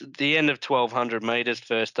 The end of 1,200 metres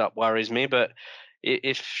first up worries me, but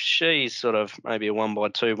if she's sort of maybe a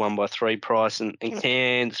 1x2, 1x3 price, and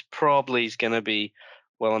Cairns probably is going to be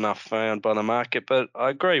well enough found by the market. But I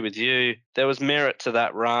agree with you. There was merit to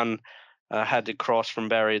that run. Had to cross from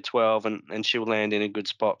barrier 12 and she'll land in a good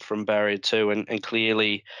spot from barrier 2 and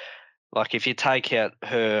clearly, like if you take out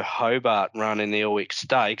her Hobart run in the Alwick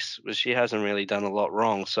Stakes, well, she hasn't really done a lot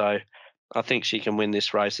wrong. So I think she can win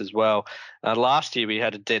this race as well. Last year we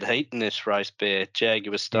had a dead heat in this race, Bear,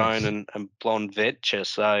 Jaguar Stone and Blonde Venture.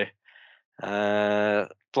 So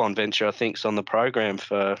Blonde Venture I think is on the program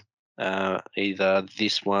for either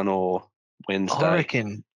this one or Wednesday. I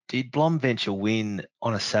reckon, did Blonde Venture win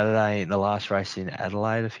on a Saturday in the last race in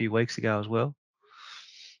Adelaide a few weeks ago as well?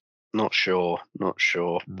 Not sure,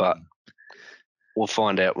 but we'll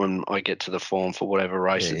find out when I get to the form for whatever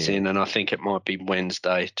race it's in, and I think it might be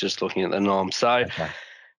Wednesday, just looking at the nom. So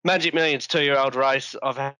Magic Millions 2-year-old race,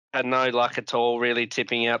 I've had no luck at all really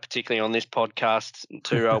tipping out, particularly on this podcast,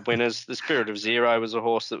 2-year-old winners. The Spirit of Zero was a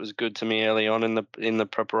horse that was good to me early on in the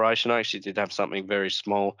preparation. I actually did have something very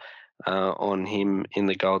small on him in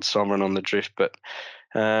the Gold Sovereign on the drift, but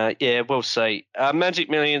we'll see. Magic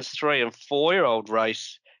Millions 3 and 4-year-old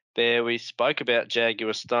race, Bear, we spoke about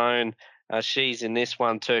Jaguar Stone. She's in this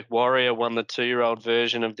one. Turk Warrior won the 2-year-old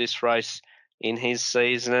version of this race in his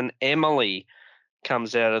season. And Emily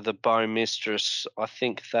comes out of the Bow Mistress. I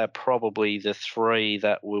think they're probably the 3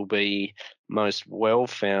 that will be most well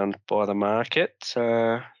found by the market.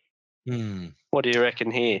 What do you reckon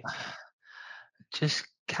here? Just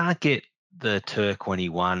can't get the Turk when he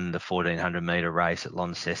won the 1,400-metre race at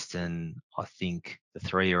Launceston. I think the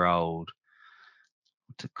 3-year-old,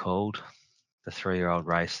 what's it called? The 3-year-old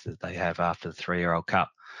race that they have after the 3-year-old Cup,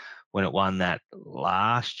 when it won that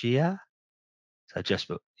last year. So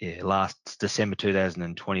last December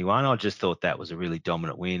 2021. I just thought that was a really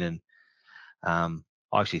dominant win, and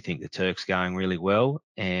I actually think the Turk's going really well,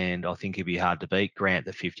 and I think he'd be hard to beat. Grant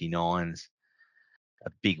the 59's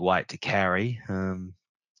a big weight to carry.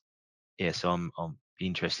 So I'm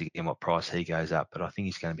interested in what price he goes up, but I think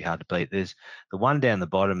he's going to be hard to beat. There's the one down the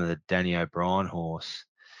bottom of the Danny O'Brien horse.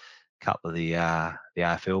 Couple of the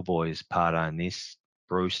AFL boys part own this.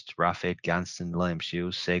 Bruce, Roughhead, Gunston, Liam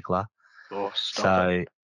Shields, Segler. Oh, stop it.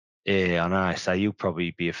 Yeah, I know. So you'll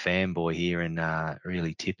probably be a fanboy here and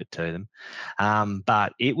really tip it to them.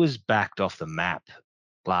 But it was backed off the map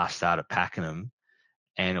last start at Pakenham,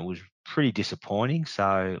 and it was pretty disappointing.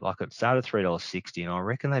 So it started $3.60, and I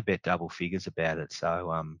reckon they bet double figures about it.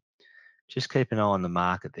 So just keep an eye on the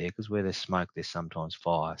market there, because where there's smoke, there's sometimes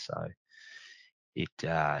fire. So it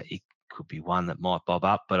could be one that might bob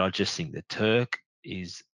up, but I just think the Turk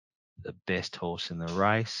is the best horse in the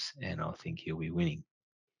race, and I think he'll be winning.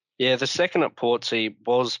 Yeah, the second at Portsea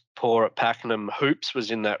was poor at Pakenham. Hoops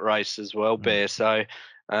was in that race as well, Bear. So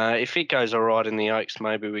if it goes all right in the Oaks,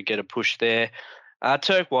 maybe we get a push there.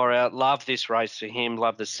 Turk Warrior, love this race for him.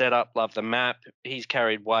 Love the setup, love the map. He's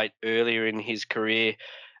carried weight earlier in his career.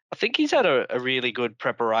 I think he's had a really good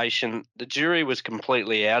preparation. The jury was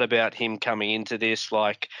completely out about him coming into this.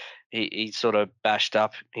 Like he sort of bashed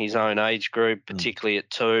up his own age group, particularly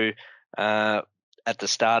at 2, at the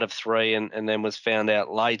start of 3, and then was found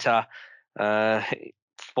out later.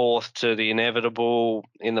 4th to the Inevitable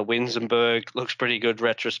in the Winsenburg. Looks pretty good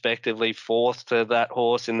retrospectively. 4th to that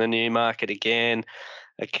horse in the Newmarket again.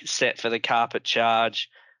 Set for the Carpet Charge.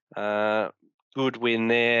 Good win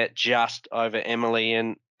there, just over Emily,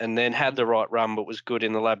 and then had the right run, but was good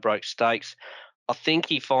in the Ladbroke Stakes. I think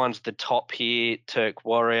he finds the top here, Turk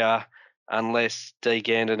Warrior, unless D.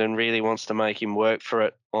 Ganderton really wants to make him work for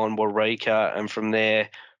it on Warika, and from there,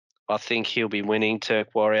 I think he'll be winning,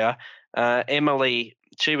 Turk Warrior. Emily,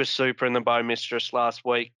 she was super in the Bow Mistress last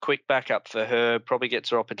week. Quick backup for her, probably gets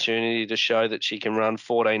her opportunity to show that she can run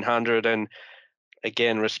 1,400, and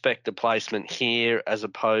again, respect the placement here as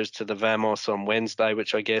opposed to the Vamos on Wednesday,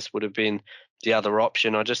 which I guess would have been the other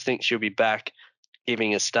option. I just think she'll be back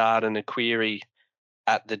giving a start and a query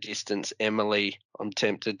at the distance. Emily, I'm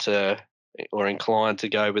tempted to or inclined to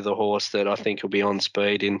go with a horse that I think will be on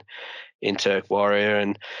speed in Turk Warrior,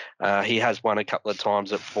 and he has won a couple of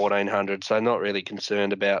times at 1,400, so not really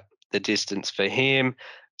concerned about the distance for him.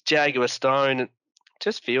 Jaguar Stone,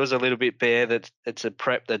 just feels a little bit bare that it's a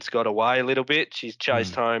prep that's got away a little bit. She's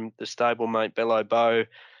chased home the stablemate Bello Bow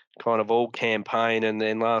kind of all campaign, and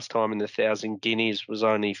then last time in the 1,000 Guineas was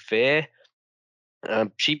only fair.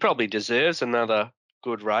 She probably deserves another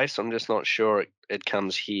good race. I'm just not sure it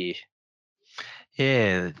comes here.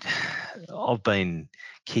 Yeah, I've been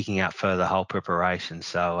kicking up for the whole preparation,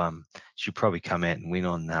 so she'll probably come out and win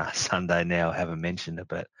on Sunday now. I haven't mentioned it,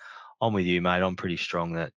 but I'm with you, mate. I'm pretty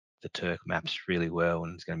strong that the Turk maps really well,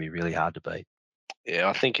 and it's going to be really hard to beat. Yeah,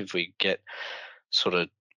 I think if we get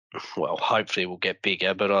hopefully we'll get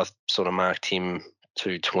bigger, but I sort of marked him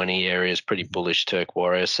 220 areas, pretty bullish Turk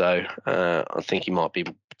Warrior, so I think he might be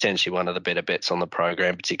potentially one of the better bets on the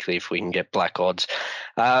program, particularly if we can get black odds.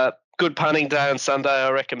 Good punting day on Sunday, I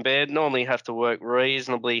reckon, Bear. Normally have to work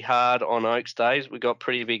reasonably hard on Oaks days. We've got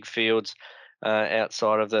pretty big fields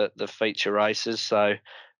outside of the feature races, so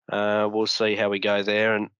we'll see how we go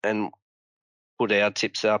there and put our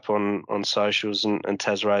tips up on socials and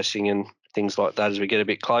Tas Racing and things like that as we get a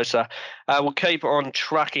bit closer. We'll keep on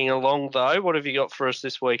trucking along, though. What have you got for us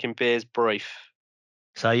this week in Bears Brief?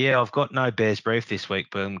 So, yeah, I've got no Bears Brief this week,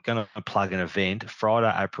 but I'm going to plug an event.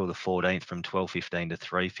 Friday, April the 14th from 12:15 to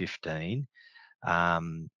 3:15.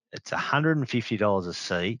 It's $150 a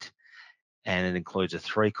seat, and it includes a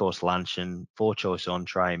 3-course luncheon, 4-choice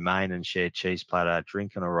entree, main and shared cheese platter,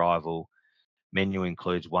 drink on arrival. Menu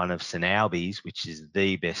includes one of St Albies, which is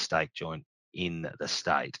the best steak joint in the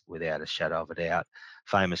state, without a shadow of a doubt.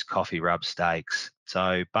 Famous coffee rub steaks.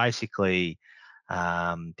 So basically,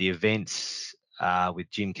 the events with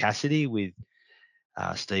Jim Cassidy, with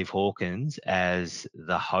Steve Hawkins as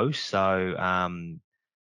the host. So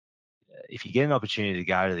if you get an opportunity to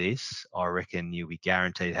go to this, I reckon you'll be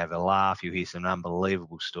guaranteed to have a laugh. You'll hear some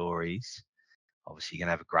unbelievable stories. Obviously, you're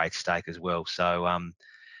going to have a great steak as well. So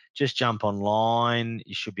just jump online.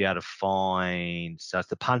 You should be able to find. So it's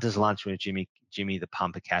the Punter's Lunch with Jimmy the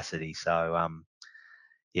Pumper Cassidy. So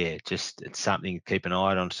it's something to keep an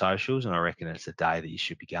eye on socials, and I reckon it's a day that you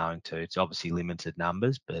should be going to. It's obviously limited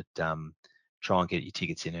numbers, but try and get your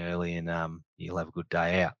tickets in early, and you'll have a good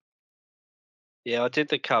day out. Yeah, I did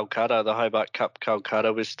the Calcutta, the Hobart Cup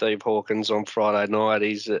Calcutta with Steve Hawkins on Friday night.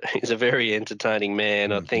 He's a very entertaining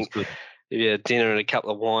man. I think dinner and a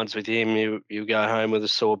couple of wines with him, you go home with a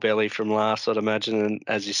sore belly from last, I'd imagine. And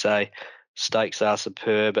as you say, steaks are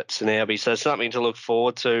superb at St Albie. So something to look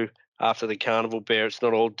forward to after the Carnival, Bear. It's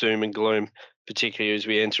not all doom and gloom, particularly as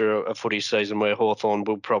we enter a footy season where Hawthorn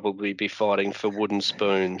will probably be fighting for wooden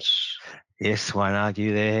spoons. Yes, won't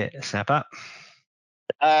argue there. Snap up.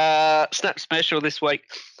 Snap special this week.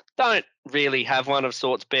 Don't really have one of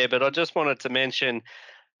sorts, Bear, but I just wanted to mention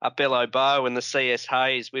Bello Bow and the CS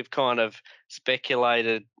Hayes. We've kind of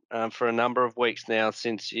speculated for a number of weeks now,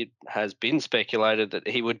 since it has been speculated that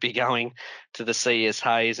he would be going to the CS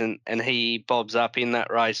Hayes, and he bobs up in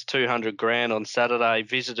that race, 200 grand on Saturday.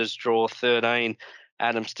 Visitors draw 13.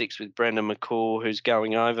 Adam sticks with Brendan McCool, who's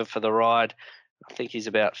going over for the ride. I think he's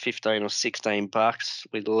about 15 or 16 bucks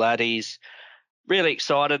with laddies. Really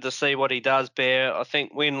excited to see what he does, Bear. I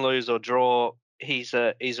think win, lose or draw, he's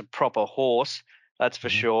a proper horse, that's for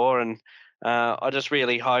sure. And I just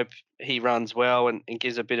really hope he runs well and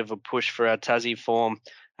gives a bit of a push for our Tassie form.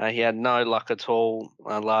 He had no luck at all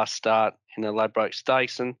last start in the Ladbroke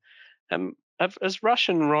Stakes. And has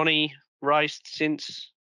Russian Ronnie raced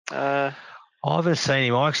since? I haven't seen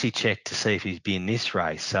him. I actually checked to see if he's been in this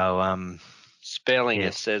race. So Spelling,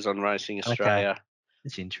 it says on Racing Australia. Okay.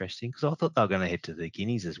 That's interesting because I thought they were going to head to the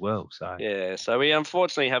Guineas as well. So yeah, so we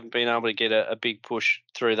unfortunately haven't been able to get a big push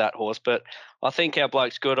through that horse, but I think our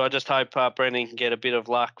bloke's good. I just hope Brendan can get a bit of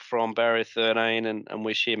luck from Barrier 13 and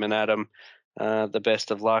wish him and Adam the best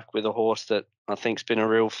of luck with a horse that I think's been a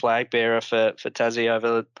real flag bearer for Tassie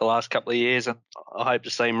over the last couple of years. And I hope to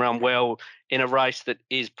see him run well in a race that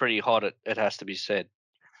is pretty hot, it has to be said.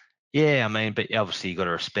 Yeah, I mean, but obviously you've got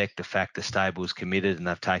to respect the fact the stable's committed and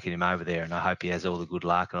they've taken him over there, and I hope he has all the good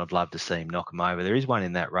luck, and I'd love to see him knock him over. There is one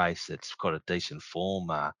in that race that's got a decent form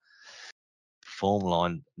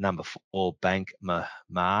line, number 4, Bank Mer.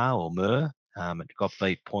 It got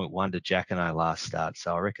beat 0.1 to Jacquino last start,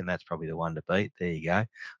 so I reckon that's probably the one to beat. There you go.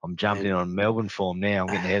 I'm jumping in on Melbourne form now. I'm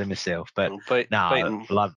getting ahead of myself. But beaten I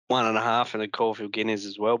love 1.5 in the Caulfield Guineas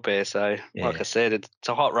as well, Bear. So, like I said, it's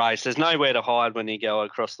a hot race. There's nowhere to hide when you go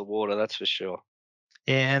across the water, that's for sure.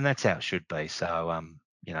 Yeah, and that's how it should be. So,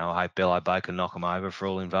 I hope Bello Bow can knock them over for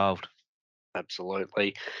all involved.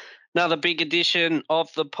 Absolutely. Another big edition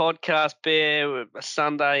of the podcast, Bear,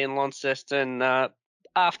 Sunday in Launceston.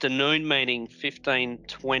 Afternoon meeting,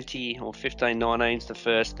 15:20 or 15:19 is the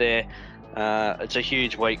first there. It's a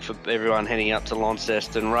huge week for everyone heading up to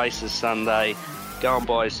Launceston. Races Sunday, go and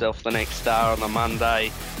buy yourself the next star on the Monday,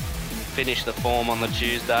 finish the form on the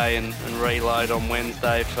Tuesday and reload on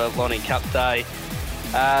Wednesday for Lonnie Cup Day.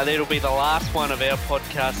 It'll be the last one of our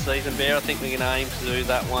podcast season, Bear. I think we're going to aim to do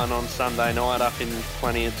that one on Sunday night up in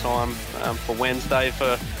plenty of time for Wednesday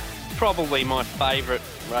for probably my favourite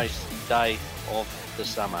race day of the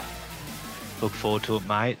summer. Look forward to it,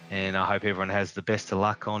 mate, and I hope everyone has the best of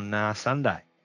luck on Sunday.